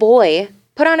little boy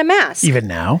put on a mask. Even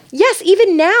now? Yes,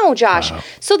 even now, Josh. Wow.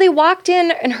 So they walked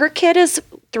in and her kid is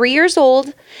 3 years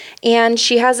old and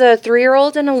she has a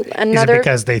 3-year-old and another. Is it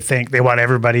because they think they want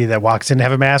everybody that walks in to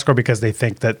have a mask or because they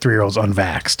think that 3-year-old's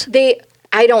unvaxxed?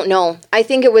 I don't know. I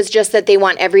think it was just that they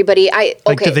want everybody.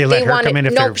 Did they let her come in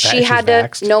if they're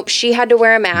vaxxed? Nope, she had to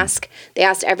wear a mask. They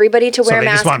asked everybody to wear a mask. So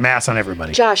they just want masks on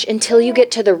everybody. Josh, until you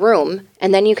get to the room,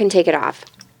 and then you can take it off.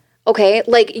 Okay?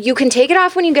 You can take it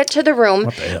off when you get to the room.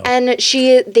 What the hell? And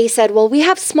they said, well, we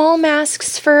have small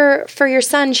masks for your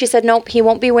son. She said, nope, he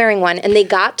won't be wearing one. And they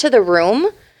got to the room,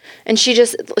 and she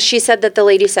said that the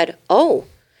lady said, oh,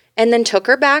 and then took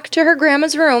her back to her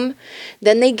grandma's room.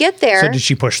 Then they get there. So did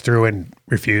she push through and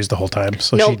refuse the whole time?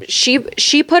 So no, she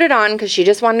put it on because she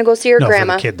just wanted to go see her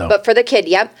grandma. For the kid, though. But for the kid,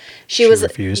 yep. She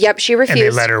refused? Yep, she refused.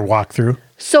 And they let her walk through?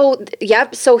 So,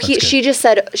 yep. So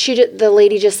the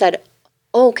lady just said,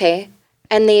 oh, okay.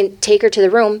 And they take her to the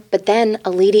room. But then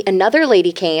another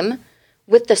lady came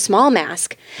with the small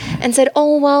mask and said,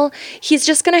 oh, well, he's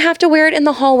just going to have to wear it in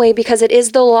the hallway because it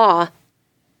is the law.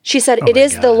 She said, it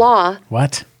is the law.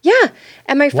 What? Yeah.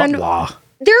 And my friend. What law?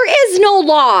 There is no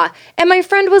law. And my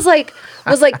friend was like,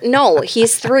 no,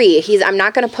 he's 3. I'm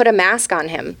not going to put a mask on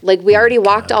him. We already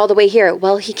walked all the way here.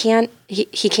 Well, he can't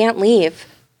leave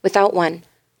without one.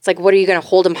 It's like, what, are you going to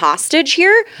hold him hostage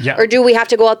here? Yeah. Or do we have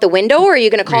to go out the window? Or are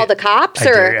you going to call the cops?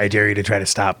 I dare you to try to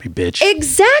stop me, bitch.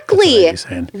 Exactly. That's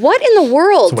what, what in the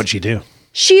world? So what'd she do?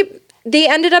 They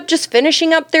ended up just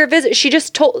finishing up their visit. She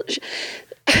just told...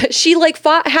 She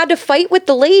had to fight with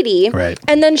the lady. Right.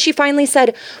 And then she finally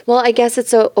said, well, I guess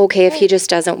it's okay if he just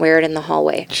doesn't wear it in the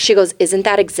hallway. She goes, isn't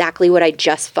that exactly what I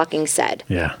just fucking said?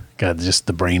 Yeah. God, just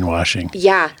the brainwashing.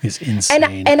 Yeah. Is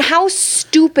insane. And how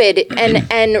stupid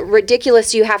and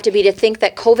ridiculous you have to be to think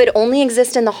that COVID only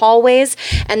exists in the hallways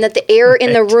and that the air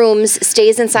in the rooms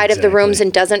stays inside of the rooms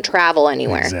and doesn't travel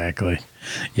anywhere. Exactly.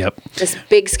 Yep. This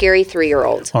big, scary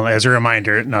 3-year-old. Well, as a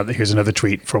reminder, now here's another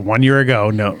tweet from 1 year ago.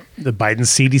 No, the Biden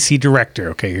CDC director.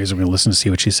 Okay, we're going to listen to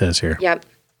see what she says here. Yep.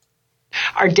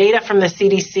 Our data from the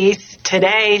CDC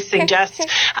today suggests,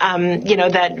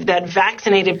 that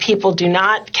vaccinated people do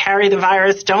not carry the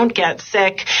virus, don't get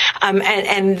sick,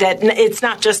 and that it's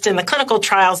not just in the clinical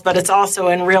trials, but it's also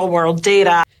in real-world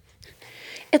data.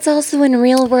 It's also in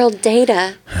real-world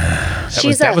data.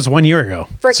 That was 1 year ago.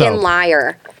 Freaking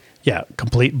liar. Yeah,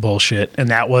 complete bullshit. And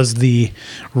that was the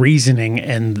reasoning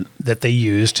and that they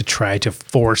used to try to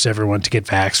force everyone to get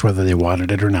vaxxed, whether they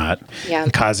wanted it or not,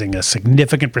 and causing a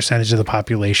significant percentage of the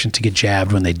population to get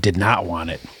jabbed when they did not want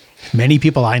it. Many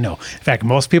people I know, in fact,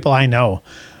 most people I know,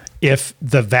 if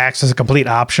the vax is a complete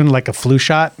option, like a flu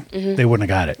shot, they wouldn't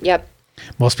have got it. Yep.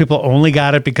 Most people only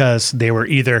got it because they were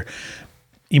either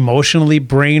emotionally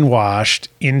brainwashed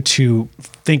into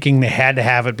thinking they had to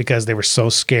have it because they were so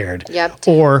scared. Yep.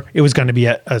 Or it was going to be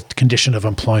a condition of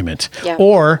employment. Yep.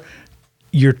 Or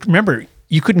remember,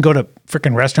 you couldn't go to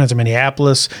freaking restaurants in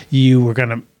Minneapolis. You were going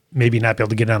to maybe not be able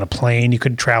to get on a plane. You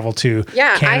couldn't travel to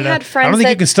Canada. I had friends. I don't think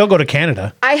you can still go to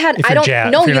Canada. No, you can't.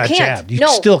 Jabbed. You no,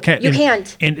 still can't. You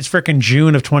can't. And it's freaking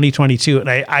June of 2022, and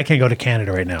I can't go to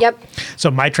Canada right now. Yep. So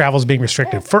my travel is being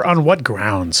restricted. On what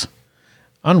grounds?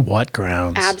 On what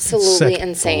grounds? Absolutely Such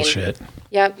insane. Bullshit.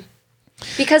 Yep.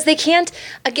 Because they can't,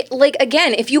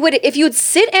 again, if you would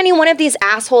sit any one of these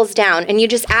assholes down and you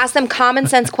just ask them common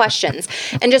sense questions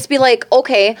and just be like,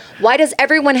 okay, why does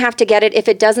everyone have to get it if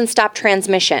it doesn't stop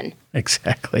transmission?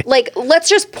 Exactly. Let's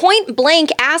just point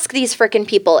blank ask these frickin'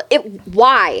 people,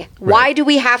 why? Right. Why do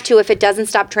we have to if it doesn't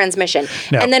stop transmission?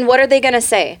 No. And then what are they going to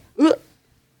say?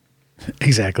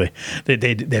 Exactly.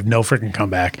 They have no freaking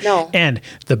comeback. No. And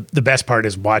the best part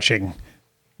is watching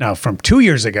now from 2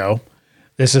 years ago.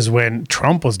 This is when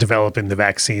Trump was developing the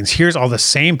vaccines. Here's all the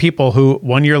same people who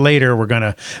 1 year later were going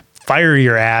to fire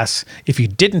your ass if you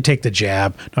didn't take the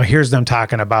jab. Now here's them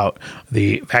talking about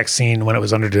the vaccine when it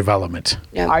was under development.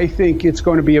 Yep. I think it's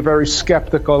going to be a very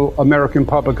skeptical American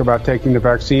public about taking the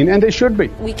vaccine, and they should be.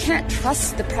 We can't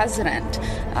trust the president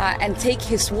and take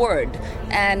his word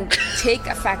and take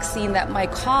a vaccine that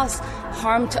might cause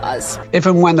harm to us. If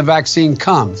and when the vaccine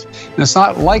comes, and it's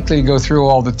not likely to go through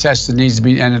all the tests that needs to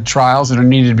be and the trials that are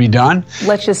needed to be done.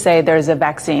 Let's just say there's a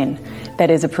vaccine that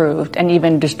is approved and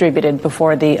even distributed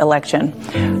before the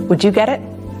election. Would you get it?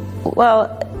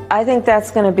 Well, I think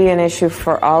that's going to be an issue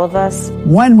for all of us.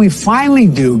 When we finally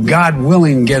do, God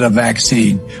willing, get a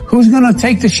vaccine, who's going to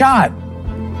take the shot?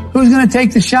 Who's going to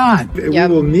take the shot? We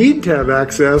will need to have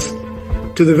access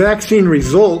to the vaccine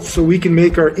results so we can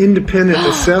make our independent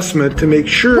assessment to make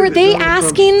sure Were they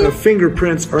asking? Trump's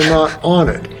fingerprints are not on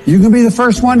it. You can be the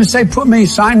first one to say,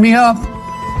 sign me up.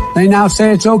 They now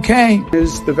say it's okay.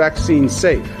 Is the vaccine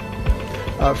safe?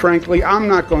 Frankly, I'm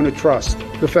not going to trust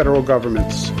the federal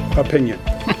government's opinion.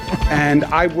 And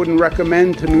I wouldn't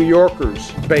recommend to New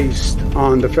Yorkers based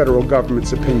on the federal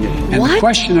government's opinion. And the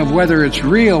question of whether it's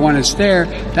real when it's there,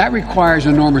 that requires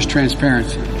enormous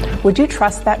transparency. Would you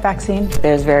trust that vaccine?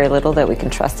 There's very little that we can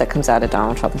trust that comes out of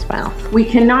Donald Trump's mouth. We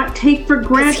cannot take for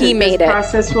granted he made this it.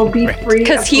 Process will be free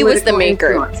because he was the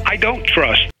maker. Influence. I don't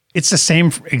trust. It's the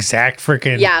same exact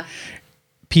freaking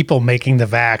people making the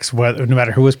vax, no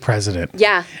matter who was president.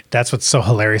 Yeah. That's what's so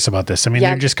hilarious about this. I mean,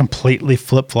 they're just completely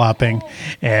flip-flopping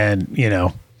and,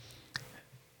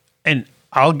 and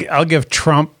I'll give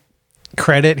Trump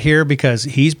credit here because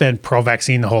he's been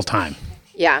pro-vaccine the whole time.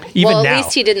 Yeah. Even at now.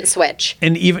 Least he didn't switch.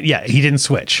 And he didn't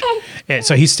switch. And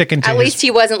so he's sticking to At least he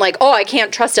wasn't like, I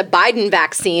can't trust a Biden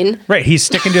vaccine. Right. He's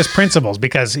sticking to his principles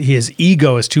because his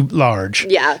ego is too large.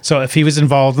 Yeah. So if he was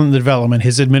involved in the development,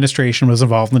 his administration was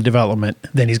involved in the development,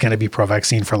 then he's going to be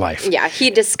pro-vaccine for life. Yeah. He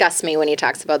disgusts me when he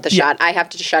talks about the shot. I have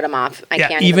to shut him off. I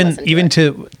can't even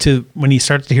to when he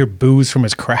starts to hear boos from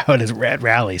his crowd at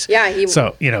rallies. Yeah.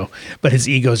 So, but his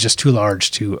ego is just too large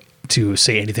to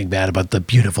say anything bad about the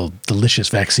beautiful, delicious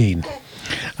vaccine.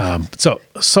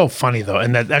 So funny though.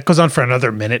 And that goes on for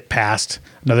another minute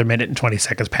and 20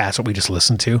 seconds past what we just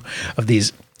listened to of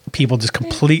these people just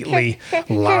completely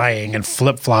lying and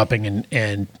flip-flopping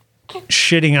and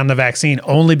shitting on the vaccine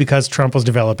only because Trump was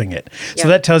developing it. So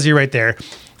that tells you right there,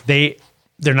 they're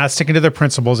not sticking to their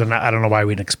principles, and I don't know why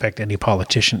we'd expect any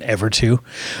politician ever to.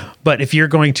 But if you're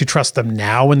going to trust them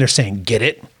now when they're saying get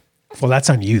it, Well, that's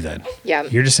on you then. Yeah.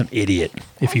 You're just an idiot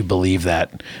if you believe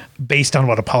that based on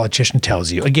what a politician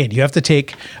tells you. Again, you have to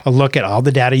take a look at all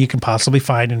the data you can possibly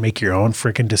find and make your own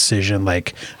freaking decision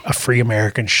like a free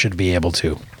American should be able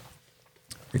to.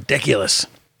 Ridiculous.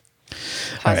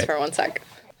 Pause for 1 sec.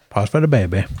 Pause for the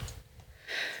baby.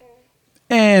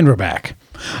 And we're back.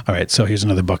 All right, so here's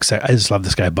another Buck Sexton. I just love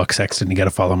this guy, Buck Sexton. You got to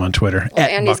follow him on Twitter. Well,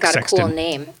 Andy's Buck got Sexton. a cool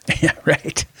name. Yeah,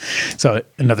 right. So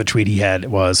another tweet he had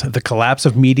was, the collapse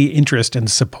of media interest and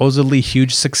supposedly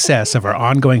huge success of our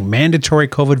ongoing mandatory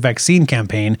COVID vaccine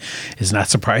campaign is not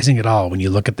surprising at all when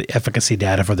you look at the efficacy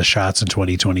data for the shots in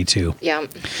 2022. Yeah.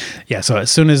 Yeah, so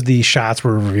as soon as the shots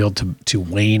were revealed to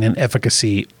wane in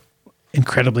efficacy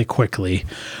incredibly quickly,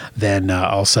 then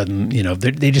all of a sudden,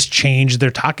 they just changed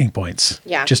their talking points.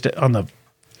 Yeah. Just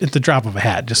at the drop of a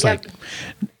hat, just like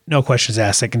no questions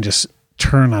asked. They can just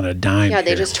turn on a dime. Yeah,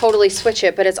 they just totally switch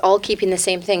it, but it's all keeping the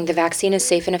same thing. The vaccine is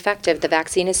safe and effective. The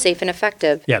vaccine is safe and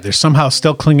effective. Yeah, they're somehow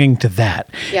still clinging to that.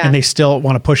 Yeah. And they still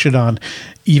want to push it on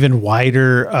even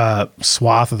wider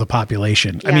swath of the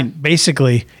population. Yeah. I mean,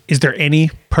 basically, is there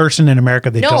any person in America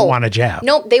they don't want to jab?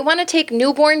 No, they want to take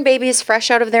newborn babies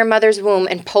fresh out of their mother's womb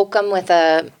and poke them with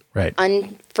a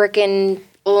unfrickin',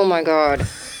 oh my God.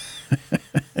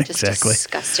 Just exactly.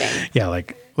 disgusting. Yeah,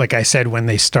 like I said, when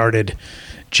they started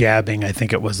jabbing, I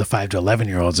think it was the 5 to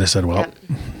 11-year-olds. They said, well,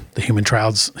 the human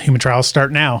trials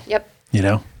start now. Yep.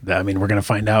 I mean, we're going to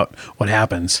find out what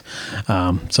happens.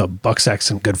 So Buck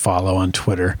Sexton, good follow on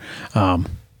Twitter. Now,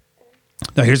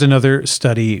 here's another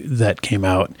study that came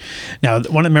out. Now,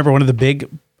 one of the big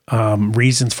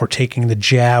reasons for taking the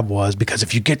jab was because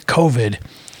if you get COVID,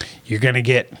 you're going to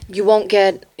get... You might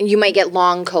get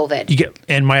long COVID.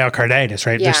 And myocarditis,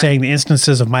 right? Yeah. They're saying the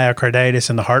instances of myocarditis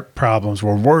and the heart problems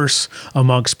were worse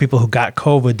amongst people who got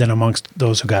COVID than amongst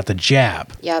those who got the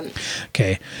jab. Yep.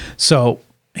 Okay. So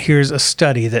here's a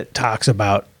study that talks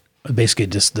about, basically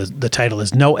just the title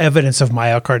is No Evidence of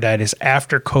Myocarditis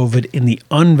After COVID in the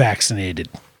Unvaccinated.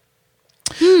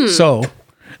 So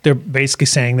they're basically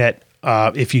saying that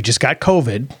if you just got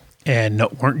COVID and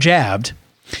weren't jabbed,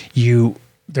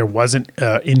 there wasn't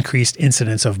increased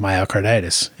incidence of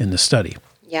myocarditis in the study.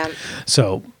 Yeah.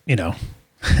 So,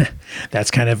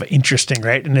 that's kind of interesting,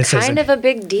 right? And it says kind of a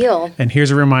big deal. And here's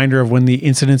a reminder of when the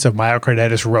incidence of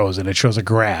myocarditis rose, and it shows a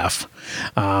graph.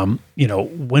 When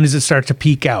does it start to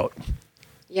peak out?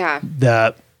 Yeah.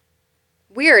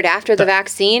 Weird, after the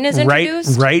vaccine is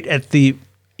introduced? Right at the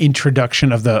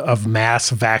introduction of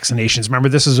mass vaccinations. Remember,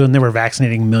 this is when they were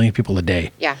vaccinating 1 million people a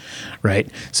day. Yeah. Right?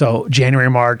 So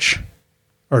January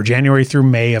through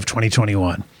May of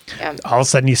 2021. Yeah. All of a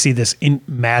sudden you see this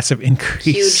massive increase.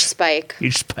 Huge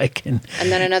spike. And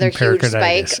then another huge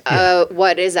spike. Yeah.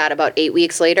 What is that, about 8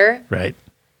 weeks later? Right.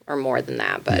 Or more than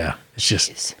that. But yeah, it's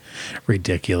just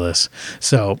ridiculous.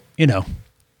 So,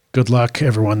 good luck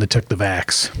everyone that took the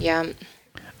vax. Yeah.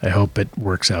 I hope it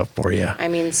works out for you. I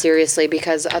mean, seriously,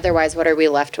 because otherwise what are we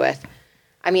left with?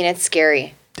 I mean, it's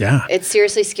scary. Yeah. It's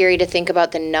seriously scary to think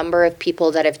about the number of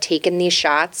people that have taken these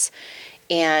shots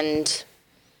and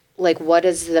what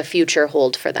does the future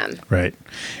hold for them? Right.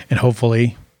 And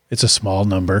hopefully it's a small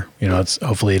number,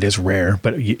 hopefully it is rare,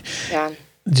 but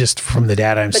just from the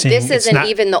data I'm seeing. But this isn't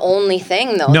even the only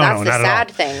thing though. No, that's no, the not sad at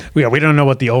all. thing. Yeah, we don't know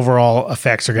what the overall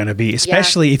effects are going to be,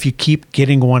 especially if you keep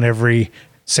getting one every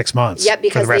 6 months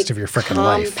because for the rest of your freaking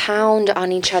life. Compound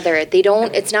on each other.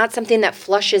 It's not something that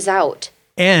flushes out.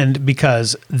 And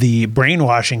because the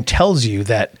brainwashing tells you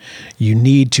that you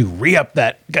need to re-up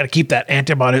that, got to keep those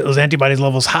antibodies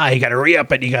levels high. You got to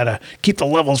re-up it. You got to keep the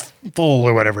levels full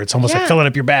or whatever. It's almost like filling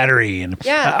up your battery. And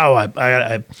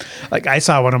I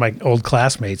saw one of my old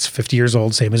classmates, 50 years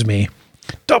old, same as me,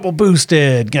 double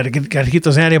boosted. Got to keep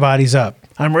those antibodies up.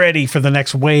 I'm ready for the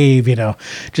next wave.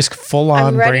 Just full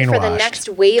on brainwashed. I'm ready for the next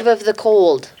wave of the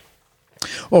cold.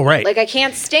 Oh, right. I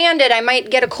can't stand it. I might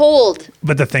get a cold.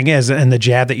 But the thing is, and the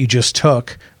jab that you just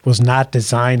took was not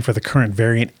designed for the current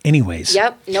variant anyways.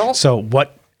 Yep. No. So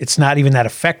it's not even that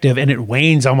effective, and it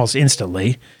wanes almost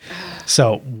instantly.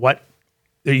 So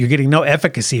you're getting no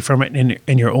efficacy from it,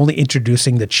 and you're only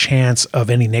introducing the chance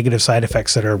of any negative side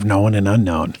effects that are known and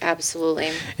unknown. Absolutely.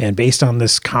 And based on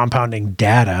this compounding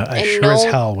data, I as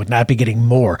hell would not be getting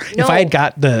more. No. If I had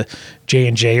got the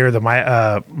J&J or the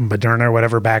Moderna or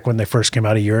whatever back when they first came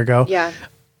out a year ago,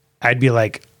 I'd be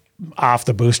off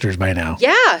the boosters by now.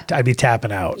 Yeah. I'd be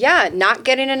tapping out. Yeah, not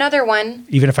getting another one.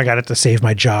 Even if I got it to save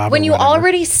my job. When you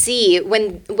already see,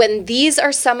 when these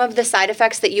are some of the side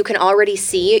effects that you can already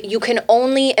see, you can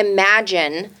only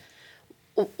imagine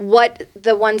what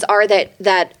the ones are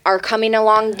that are coming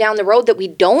along down the road that we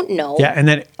don't know. Yeah, and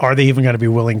then are they even going to be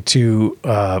willing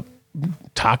to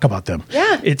talk about them.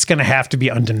 Yeah. It's going to have to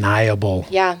be undeniable.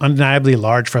 Yeah. Undeniably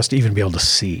large for us to even be able to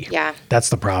see. Yeah. That's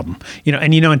the problem.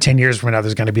 And in 10 years from now,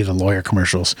 there's going to be the lawyer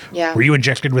commercials. Yeah. Were you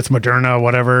injected with Moderna,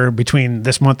 whatever, between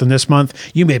this month and this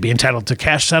month? You may be entitled to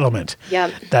cash settlement.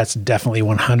 Yep. That's definitely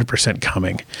 100%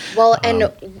 coming. Well,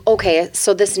 and okay,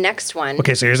 so this next one.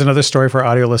 Okay, so here's another story for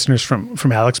audio listeners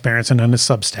from Alex Berenson on his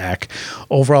Substack.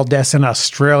 Overall deaths in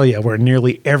Australia, where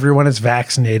nearly everyone is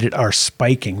vaccinated, are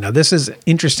spiking. Now, this is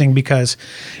interesting because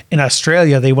in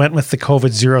Australia, they went with the COVID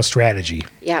zero strategy.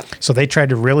 Yeah. So they tried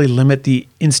to really limit the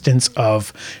instance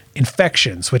of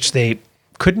infections, which they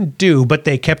couldn't do, but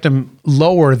they kept them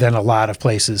lower than a lot of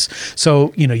places.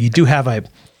 So, you do have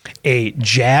a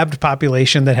jabbed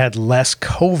population that had less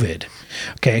COVID,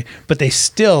 okay, but they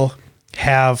still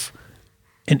have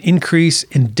an increase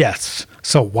in deaths.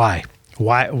 So why?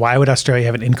 Why would Australia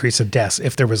have an increase of deaths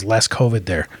if there was less COVID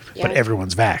there, but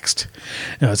everyone's vaxxed?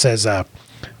 It says,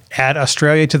 add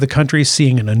Australia to the countries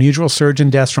seeing an unusual surge in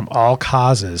deaths from all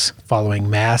causes following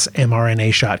mass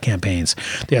mRNA shot campaigns.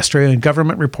 The Australian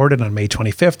government reported on May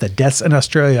 25th that deaths in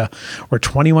Australia were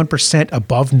 21%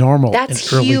 above normal in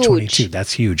early 22.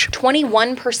 That's huge.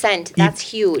 21%. That's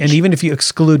huge. And even if you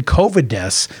exclude COVID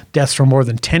deaths were more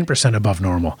than 10% above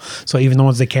normal. So even the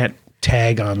ones they can't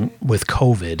tag on with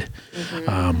COVID.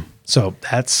 So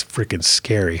that's freaking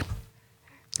scary.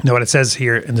 Now, what it says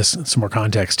here, in this some more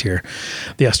context here,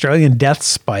 the Australian death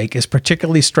spike is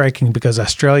particularly striking because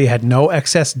Australia had no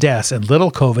excess deaths and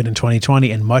little COVID in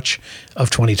 2020 and much of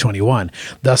 2021.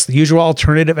 Thus, the usual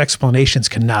alternative explanations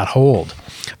cannot hold.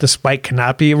 The spike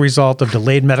cannot be a result of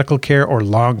delayed medical care or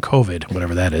long COVID,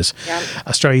 whatever that is. Yep.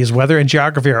 Australia's weather and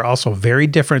geography are also very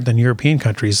different than European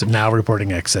countries now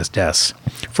reporting excess deaths.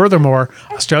 Furthermore,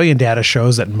 Australian data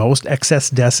shows that most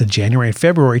excess deaths in January and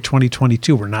February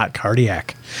 2022 were not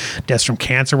cardiac. Deaths from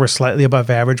cancer were slightly above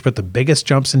average, but the biggest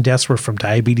jumps in deaths were from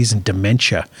diabetes and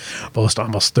dementia, both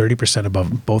almost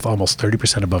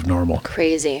 30% above normal.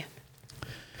 Crazy.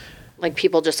 Like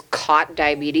people just caught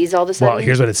diabetes all of a sudden? Well,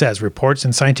 here's what it says. Reports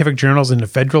in scientific journals in the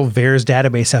federal VAERS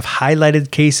database have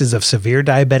highlighted cases of severe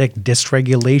diabetic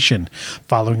dysregulation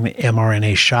following the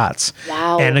mRNA shots.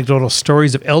 Wow. Anecdotal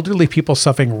stories of elderly people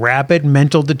suffering rapid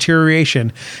mental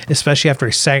deterioration, especially after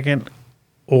a second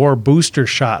or booster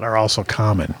shot, are also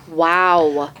common.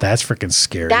 Wow. That's freaking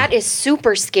scary. That is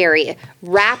super scary.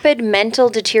 Rapid mental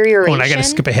deterioration. Oh, and I got to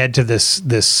skip ahead to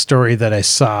this story that I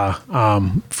saw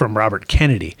from Robert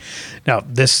Kennedy. Now,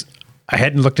 I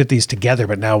hadn't looked at these together,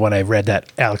 but now when I read that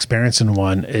Alex Berenson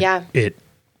one, it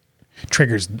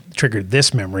triggered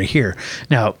this memory here.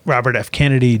 Now, Robert F.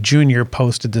 Kennedy Jr.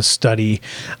 posted this study.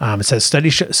 It says,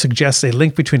 study suggests a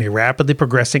link between a rapidly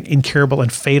progressing, incurable,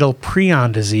 and fatal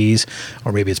prion disease,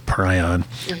 or maybe it's prion,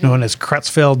 known as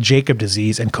Creutzfeldt-Jakob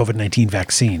disease, and COVID-19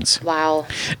 vaccines. Wow.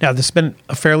 Now, this has been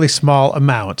a fairly small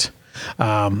amount.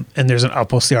 And I'll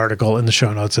post the article in the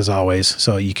show notes as always,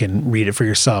 so you can read it for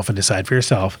yourself and decide for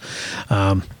yourself.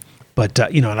 But,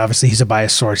 and obviously he's a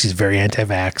biased source. He's very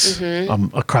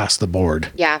anti-vax across the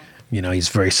board. Yeah. He's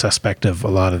very suspect of a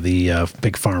lot of the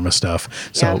big pharma stuff.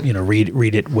 So,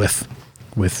 read it with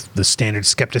the standard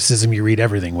skepticism you read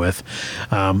everything with.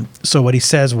 So what he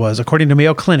says was, according to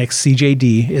Mayo Clinic,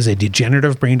 CJD is a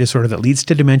degenerative brain disorder that leads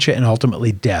to dementia and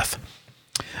ultimately death.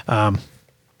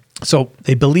 So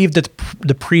they believe that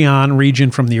the prion region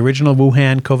from the original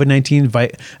Wuhan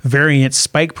COVID-19 variant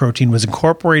spike protein was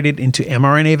incorporated into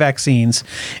mRNA vaccines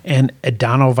and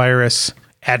adenovirus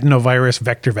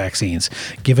vector vaccines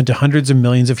given to hundreds of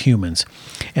millions of humans,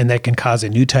 and that can cause a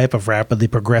new type of rapidly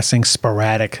progressing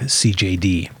sporadic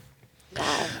CJD.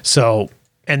 Wow. So,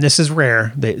 and this is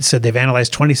rare. They said they've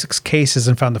analyzed 26 cases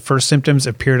and found the first symptoms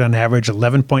appeared on average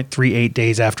 11.38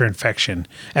 days after injection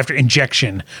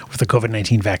with the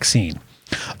COVID-19 vaccine.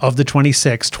 Of the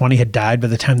 26, 20 had died by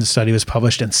the time the study was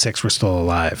published, and 6 were still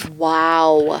alive.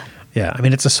 Wow. Yeah, I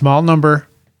mean, it's a small number.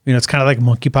 It's kind of like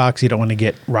monkeypox. You don't want to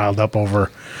get riled up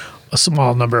over a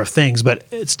small number of things, but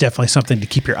it's definitely something to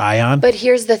keep your eye on. But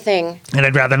here's the thing. And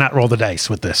I'd rather not roll the dice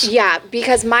with this. Yeah,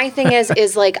 because my thing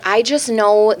is like, I just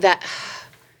know that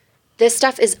this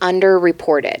stuff is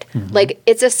underreported. Like,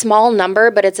 it's a small number,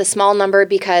 but it's a small number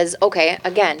because, okay,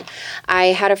 again, I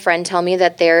had a friend tell me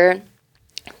that they're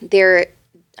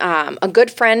a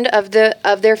good friend of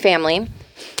their family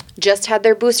just had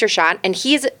their booster shot, and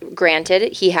he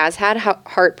has had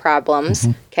heart problems,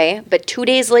 okay? But 2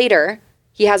 days later,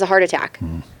 he has a heart attack.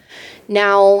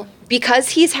 Now, because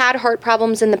he's had heart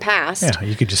problems in the past. Yeah,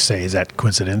 you could just say, is that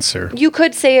coincidence? Or you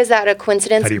could say, is that a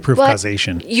coincidence? How do you prove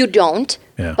causation? You don't.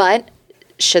 Yeah. But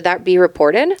should that be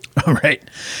reported? Right.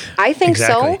 I think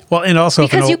Exactly. so. Well, and also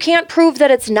because you can't prove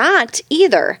that it's not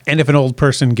either. And if an old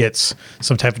person gets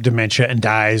some type of dementia and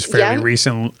dies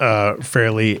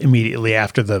fairly immediately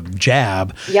after the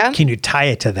jab, can you tie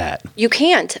it to that? You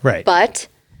can't. Right. But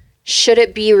should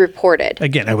it be reported?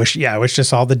 Again, I wish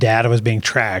just all the data was being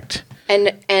tracked.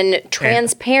 And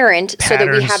transparent so that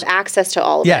we have access to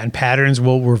all of it. Yeah, and patterns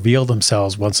will reveal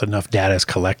themselves once enough data is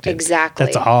collected. Exactly.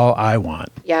 That's all I want.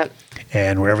 Yep.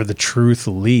 And wherever the truth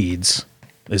leads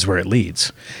is where it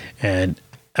leads. And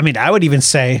I mean, I would even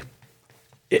say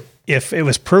if it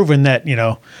was proven that,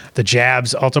 the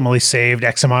jabs ultimately saved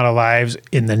X amount of lives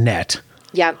in the net.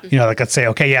 Yep. Like let's say,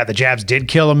 okay, yeah, the jabs did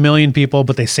kill 1 million people,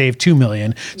 but they saved 2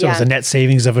 million. So it was a net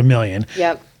savings of 1 million.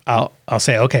 Yep. I'll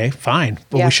say, okay, fine.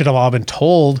 But we should have all been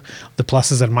told the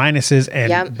pluses and minuses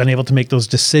and been able to make those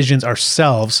decisions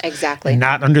ourselves. Exactly.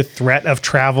 Not under threat of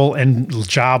travel and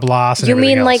job loss and You everything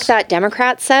mean else. like that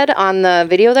Democrat said on the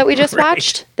video that we just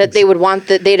watched? That they would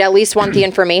they'd at least want the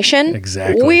information?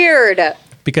 Exactly. Weird.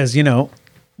 Because,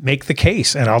 make the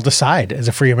case and I'll decide as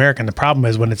a free American. The problem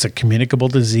is when it's a communicable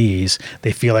disease,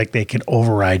 they feel like they can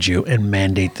override you and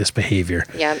mandate this behavior.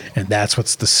 Yep. And that's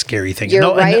what's the scary thing.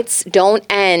 Your rights don't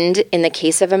end in the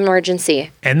case of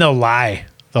emergency. And they'll lie.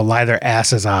 They'll lie their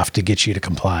asses off to get you to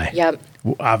comply. Yep.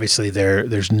 Obviously,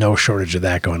 there's no shortage of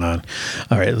that going on.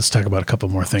 All right, let's talk about a couple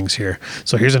more things here.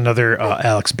 So here's another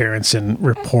Alex Berenson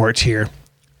report here.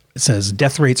 It says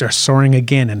death rates are soaring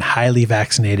again in highly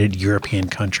vaccinated European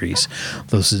countries.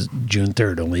 This is June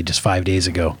 3rd, only just 5 days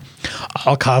ago.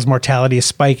 All-cause mortality is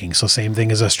spiking, so same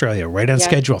thing as Australia. Right on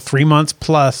schedule, 3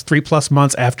 plus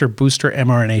months after booster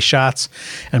mRNA shots,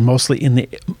 and mostly in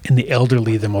the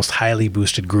elderly, the most highly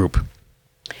boosted group.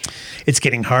 It's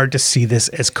getting hard to see this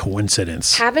as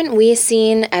coincidence. Haven't we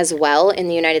seen as well in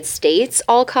the United States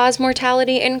all-cause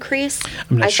mortality increase?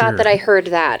 I'm not sure. I thought that I heard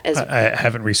that. I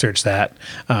haven't researched that.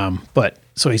 But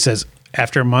so he says,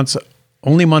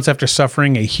 only months after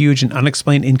suffering a huge and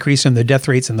unexplained increase in their death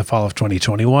rates in the fall of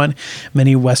 2021,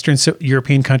 many Western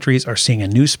European countries are seeing a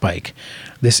new spike.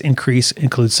 This increase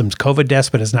includes some COVID deaths,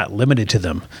 but is not limited to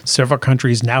them. Several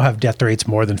countries now have death rates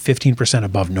more than 15%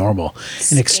 above normal,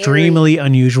 an extremely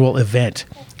unusual event,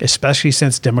 especially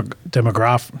since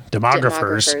demographers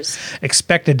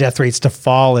expected death rates to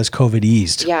fall as COVID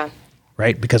eased. Yeah.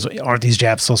 Right? Because aren't these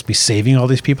jabs supposed to be saving all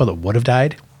these people that would have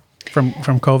died from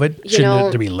COVID?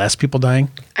 Shouldn't there be less people dying?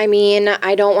 I mean,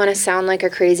 I don't want to sound like a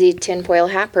crazy tinfoil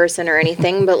hat person or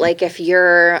anything, but like if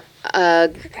you're a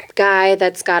guy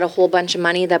that's got a whole bunch of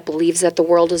money that believes that the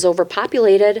world is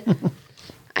overpopulated,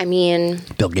 I mean...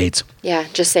 Bill Gates. Yeah,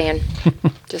 just saying.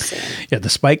 Just saying. Yeah, the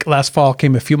spike last fall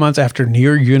came a few months after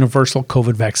near universal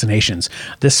COVID vaccinations.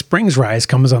 This spring's rise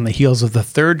comes on the heels of the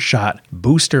third shot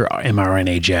booster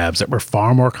mRNA jabs that were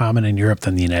far more common in Europe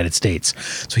than the United States.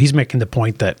 So he's making the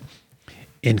point that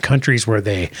in countries where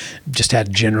they just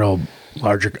had general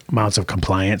larger amounts of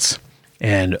compliance,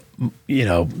 and we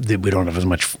don't have as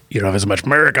much,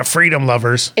 America freedom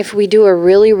lovers. If we do a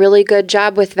really, really good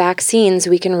job with vaccines,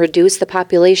 we can reduce the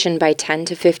population by 10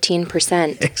 to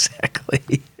 15%.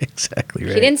 Exactly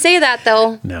right. He didn't say that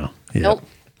though. No. Yeah. Nope.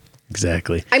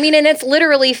 Exactly. I mean, and it's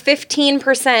literally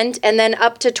 15% and then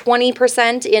up to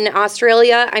 20% in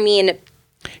Australia. I mean,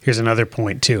 here's another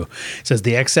point too. It says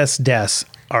the excess deaths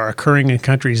are occurring in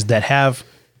countries that have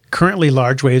currently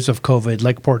large waves of COVID,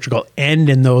 like Portugal, and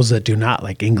in those that do not,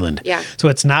 like England. Yeah. So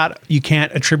it's not, you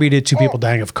can't attribute it to people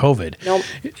dying of COVID. Nope.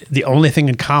 The only thing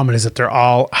in common is that they're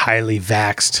all highly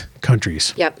vaxxed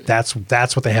countries. Yep. That's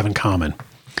what they have in common.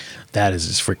 That is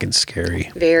just freaking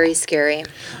scary. Very scary.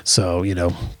 So,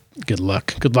 good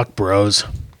luck. Good luck, bros.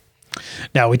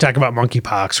 Now, we talked about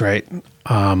monkeypox, right?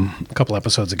 A couple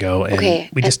episodes ago, and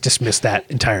we just dismissed that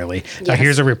entirely. Yes. Now,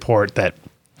 here's a report that,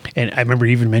 and I remember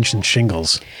you even mentioned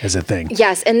shingles as a thing.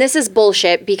 Yes, and this is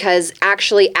bullshit because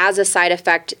actually, as a side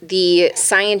effect, the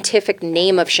scientific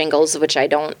name of shingles, which I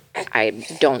don't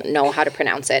know how to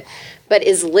pronounce it, but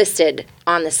is listed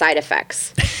on the side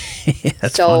effects.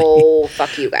 That's so funny.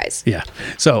 Fuck you guys. Yeah.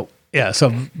 So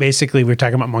basically we're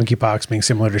talking about monkeypox being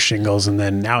similar to shingles, and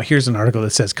then now here's an article that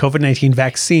says COVID-19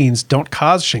 vaccines don't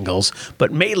cause shingles,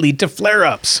 but may lead to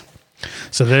flare-ups.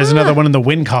 So there's another one in the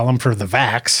win column for the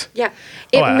vax. Yeah.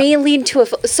 It may lead to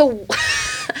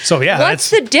So yeah,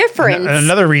 what's the difference?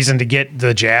 Another reason to get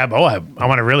the jab. I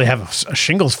want to really have a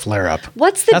shingles flare up.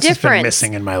 What's the difference? That's been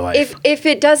missing in my life. If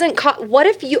it doesn't what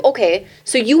if you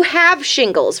so you have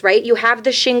shingles, right? You have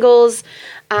the shingles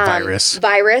virus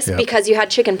yep. because you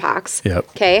had chicken pox. Yep.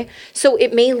 Okay. So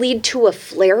it may lead to a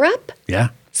flare up? Yeah.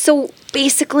 So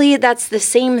basically, that's the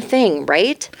same thing,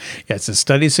 right? Yes, the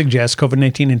study suggests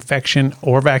COVID-19 infection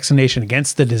or vaccination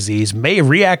against the disease may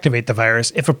reactivate the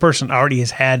virus if a person already has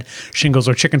had shingles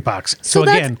or chickenpox. So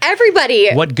again, that's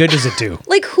everybody. What good does it do?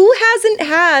 Like, who hasn't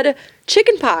had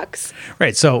chickenpox?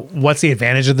 Right. So what's the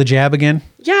advantage of the jab again?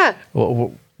 Yeah.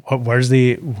 What's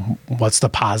the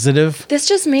positive? This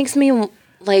just makes me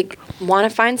like want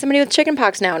to find somebody with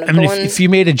chickenpox now. I mean, if you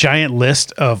made a giant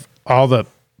list of all the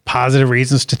positive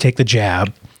reasons to take the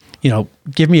jab,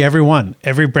 give me every one,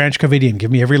 every Branch Covidian,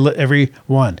 give me every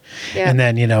one. Yeah. And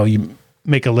then, you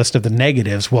make a list of the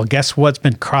negatives. Well, guess what's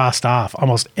been crossed off?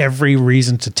 Almost every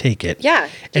reason to take it. Yeah.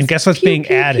 And guess what's being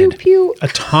added? A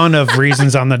ton of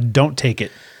reasons on the don't take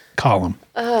it column.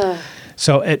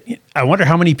 So I wonder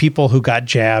how many people who got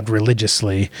jabbed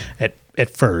religiously at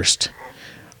first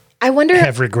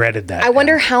have regretted that. I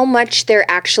wonder how much they're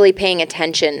actually paying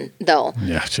attention, though.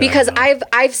 Yeah, because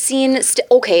I've seen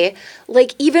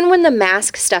like even when the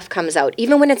mask stuff comes out,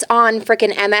 even when it's on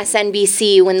frickin'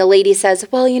 MSNBC, when the lady says,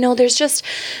 "Well, there's just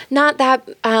not that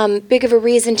big of a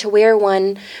reason to wear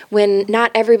one when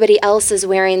not everybody else is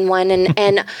wearing one,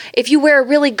 and if you wear a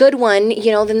really good one,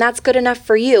 then that's good enough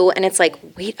for you." And it's like,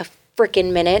 wait a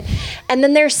freaking minute. And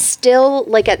then there's still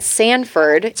like at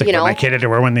Sanford, it's like my kid had to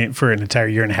wear one for an entire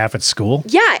year and a half at school.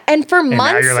 Yeah. And for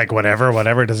months. Now you're like, whatever,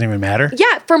 it doesn't even matter.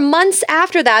 Yeah. For months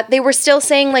after that, they were still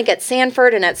saying like at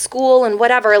Sanford and at school and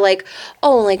whatever, like,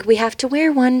 oh, like we have to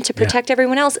wear one to protect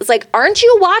everyone else. It's like, aren't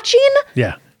you watching?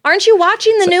 Yeah. Aren't you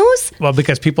watching the news? Well,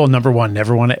 because people, number one,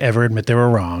 never want to ever admit they were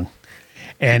wrong.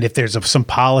 And if there's some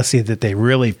policy that they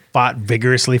really fought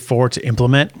vigorously for to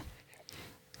implement,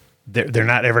 they're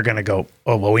not ever going to go,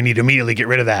 oh, well, we need to immediately get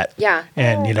rid of that. Yeah.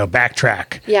 And,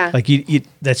 backtrack. Yeah. Like,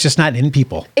 that's just not in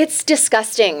people. It's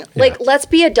disgusting. Yeah. Like, let's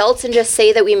be adults and just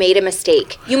say that we made a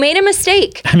mistake. You made a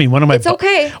mistake. I mean, it's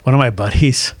okay. One of my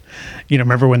buddies,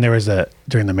 remember when there was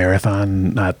during the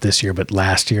marathon, not this year, but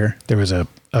last year, there was a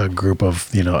group of,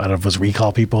 I don't know if it was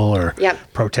recall people or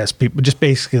protest people, just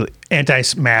basically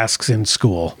anti-masks in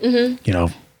school,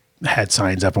 had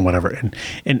signs up and whatever.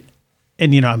 And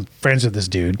I'm friends with this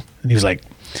dude, and he was like,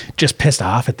 just pissed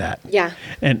off at that. Yeah.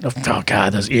 And, oh,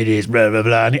 God, those idiots, blah, blah,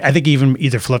 blah. And I think he even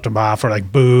either flipped him off or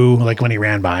like boo, like when he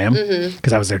ran by him,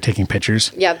 because I was there taking pictures,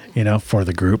 for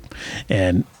the group.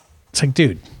 And it's like,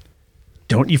 dude,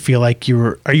 don't you feel like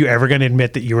are you ever going to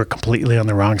admit that you were completely on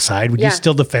the wrong side? Would you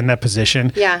still defend that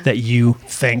position that you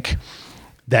think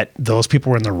that those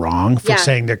people were in the wrong for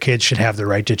saying their kids should have the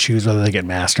right to choose whether they get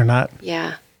masked or not?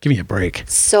 Yeah. Give me a break.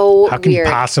 So how can weird.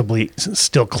 you possibly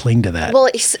still cling to that? Well,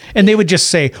 and they would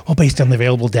just say, "Oh, based on the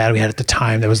available data we had at the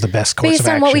time, that was the best course of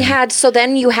action." Based on what we had, so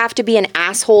then you have to be an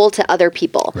asshole to other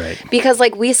people, right? Because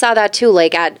like we saw that too.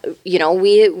 Like at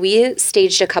we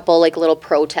staged a couple like little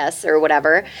protests or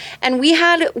whatever, and we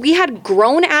had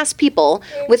grown ass people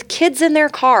with kids in their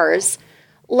cars,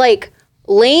 like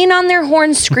laying on their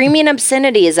horns, screaming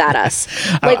obscenities at us.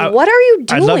 Like, what are you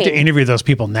doing? I'd love to interview those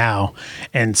people now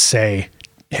and say,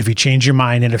 have you changed your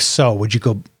mind? And if so, would you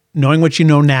go, knowing what you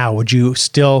know now, would you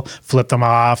still flip them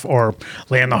off or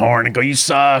lay on the horn and go, you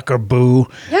suck, or boo,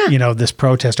 this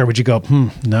protest? Or would you go,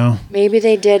 no. Maybe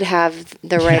they did have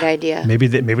the right idea. Maybe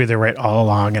they're right all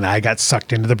along, and I got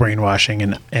sucked into the brainwashing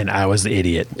and I was the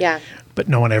idiot. Yeah. But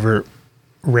no one ever,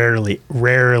 rarely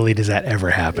does that ever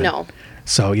happen. No.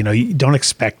 So, you don't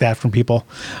expect that from people.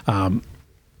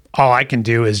 All I can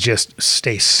do is just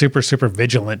stay super, super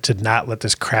vigilant to not let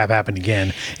this crap happen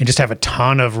again, and just have a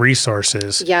ton of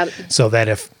resources. Yep. So that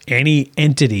if any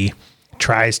entity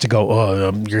tries to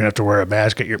go, you're gonna have to wear a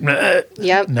mask at your,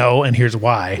 no, and here's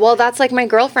why. Well, that's like my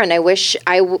girlfriend. I wish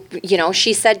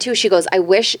she said too, she goes,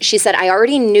 she said, I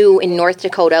already knew in North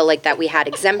Dakota, like that we had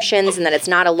exemptions and that it's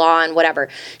not a law and whatever.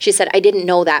 She said, I didn't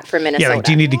know that for Minnesota. Yeah, like,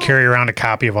 do you need to carry around a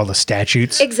copy of all the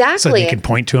statutes? Exactly. So that you can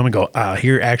point to them and go,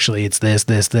 here, actually, it's this,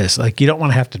 this, this. Like, you don't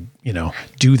want to have to,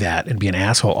 do that and be an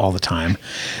asshole all the time.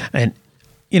 And,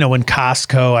 when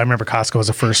Costco, I remember Costco was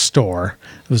the first store.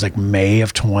 It was like May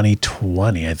of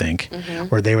 2020, I think,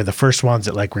 where they were the first ones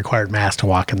that like required masks to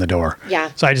walk in the door.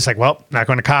 Yeah. So I just like, not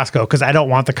going to Costco because I don't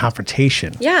want the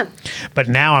confrontation. Yeah. But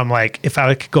now I'm like, if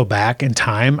I could go back in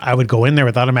time, I would go in there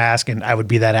without a mask and I would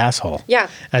be that asshole. Yeah.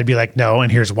 I'd be like, no,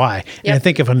 and here's why. Yep. And I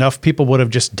think if enough people would have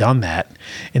just done that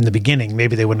in the beginning,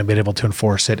 maybe they wouldn't have been able to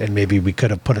enforce it, and maybe we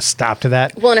could have put a stop to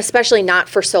that. Well, and especially not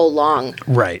for so long.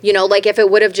 Right. Like if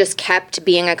it would have just kept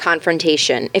being a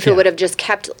confrontation, if it would have just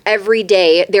kept every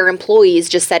day, their employees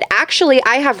just said, actually,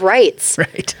 I have rights.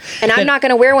 Right. And I'm not going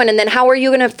to wear one. And then how are you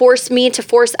going to force me to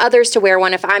force others to wear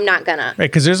one if I'm not going to? Right.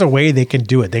 Because there's a way they can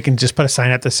do it. They can just put a sign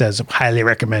up that says highly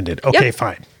recommended. Okay,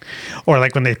 fine. Or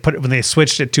like when they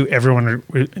switched it to everyone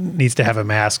needs to have a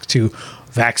mask to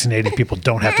vaccinated people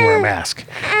don't have to wear a mask.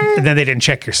 And then they didn't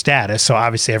check your status, so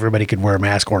obviously everybody could wear a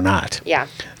mask or not. Yeah.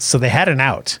 So they had an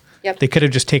out. Yep. They could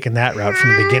have just taken that route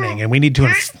from the beginning, and we need to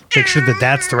make sure that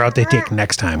that's the route they take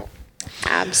next time.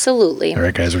 Absolutely. All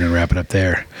right, guys, we're going to wrap it up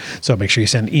there. So make sure you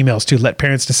send emails to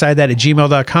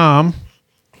letparentsdecide@gmail.com.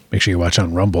 Make sure you watch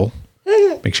on Rumble.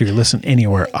 Make sure you listen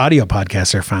anywhere audio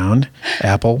podcasts are found.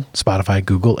 Apple, Spotify,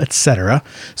 Google, etc.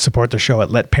 Support the show at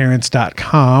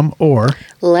letparents.com or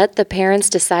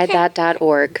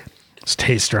lettheparentsdecide.org.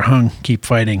 Stay strong. Keep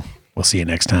fighting. We'll see you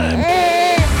next time.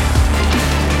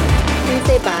 Can you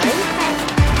say bye?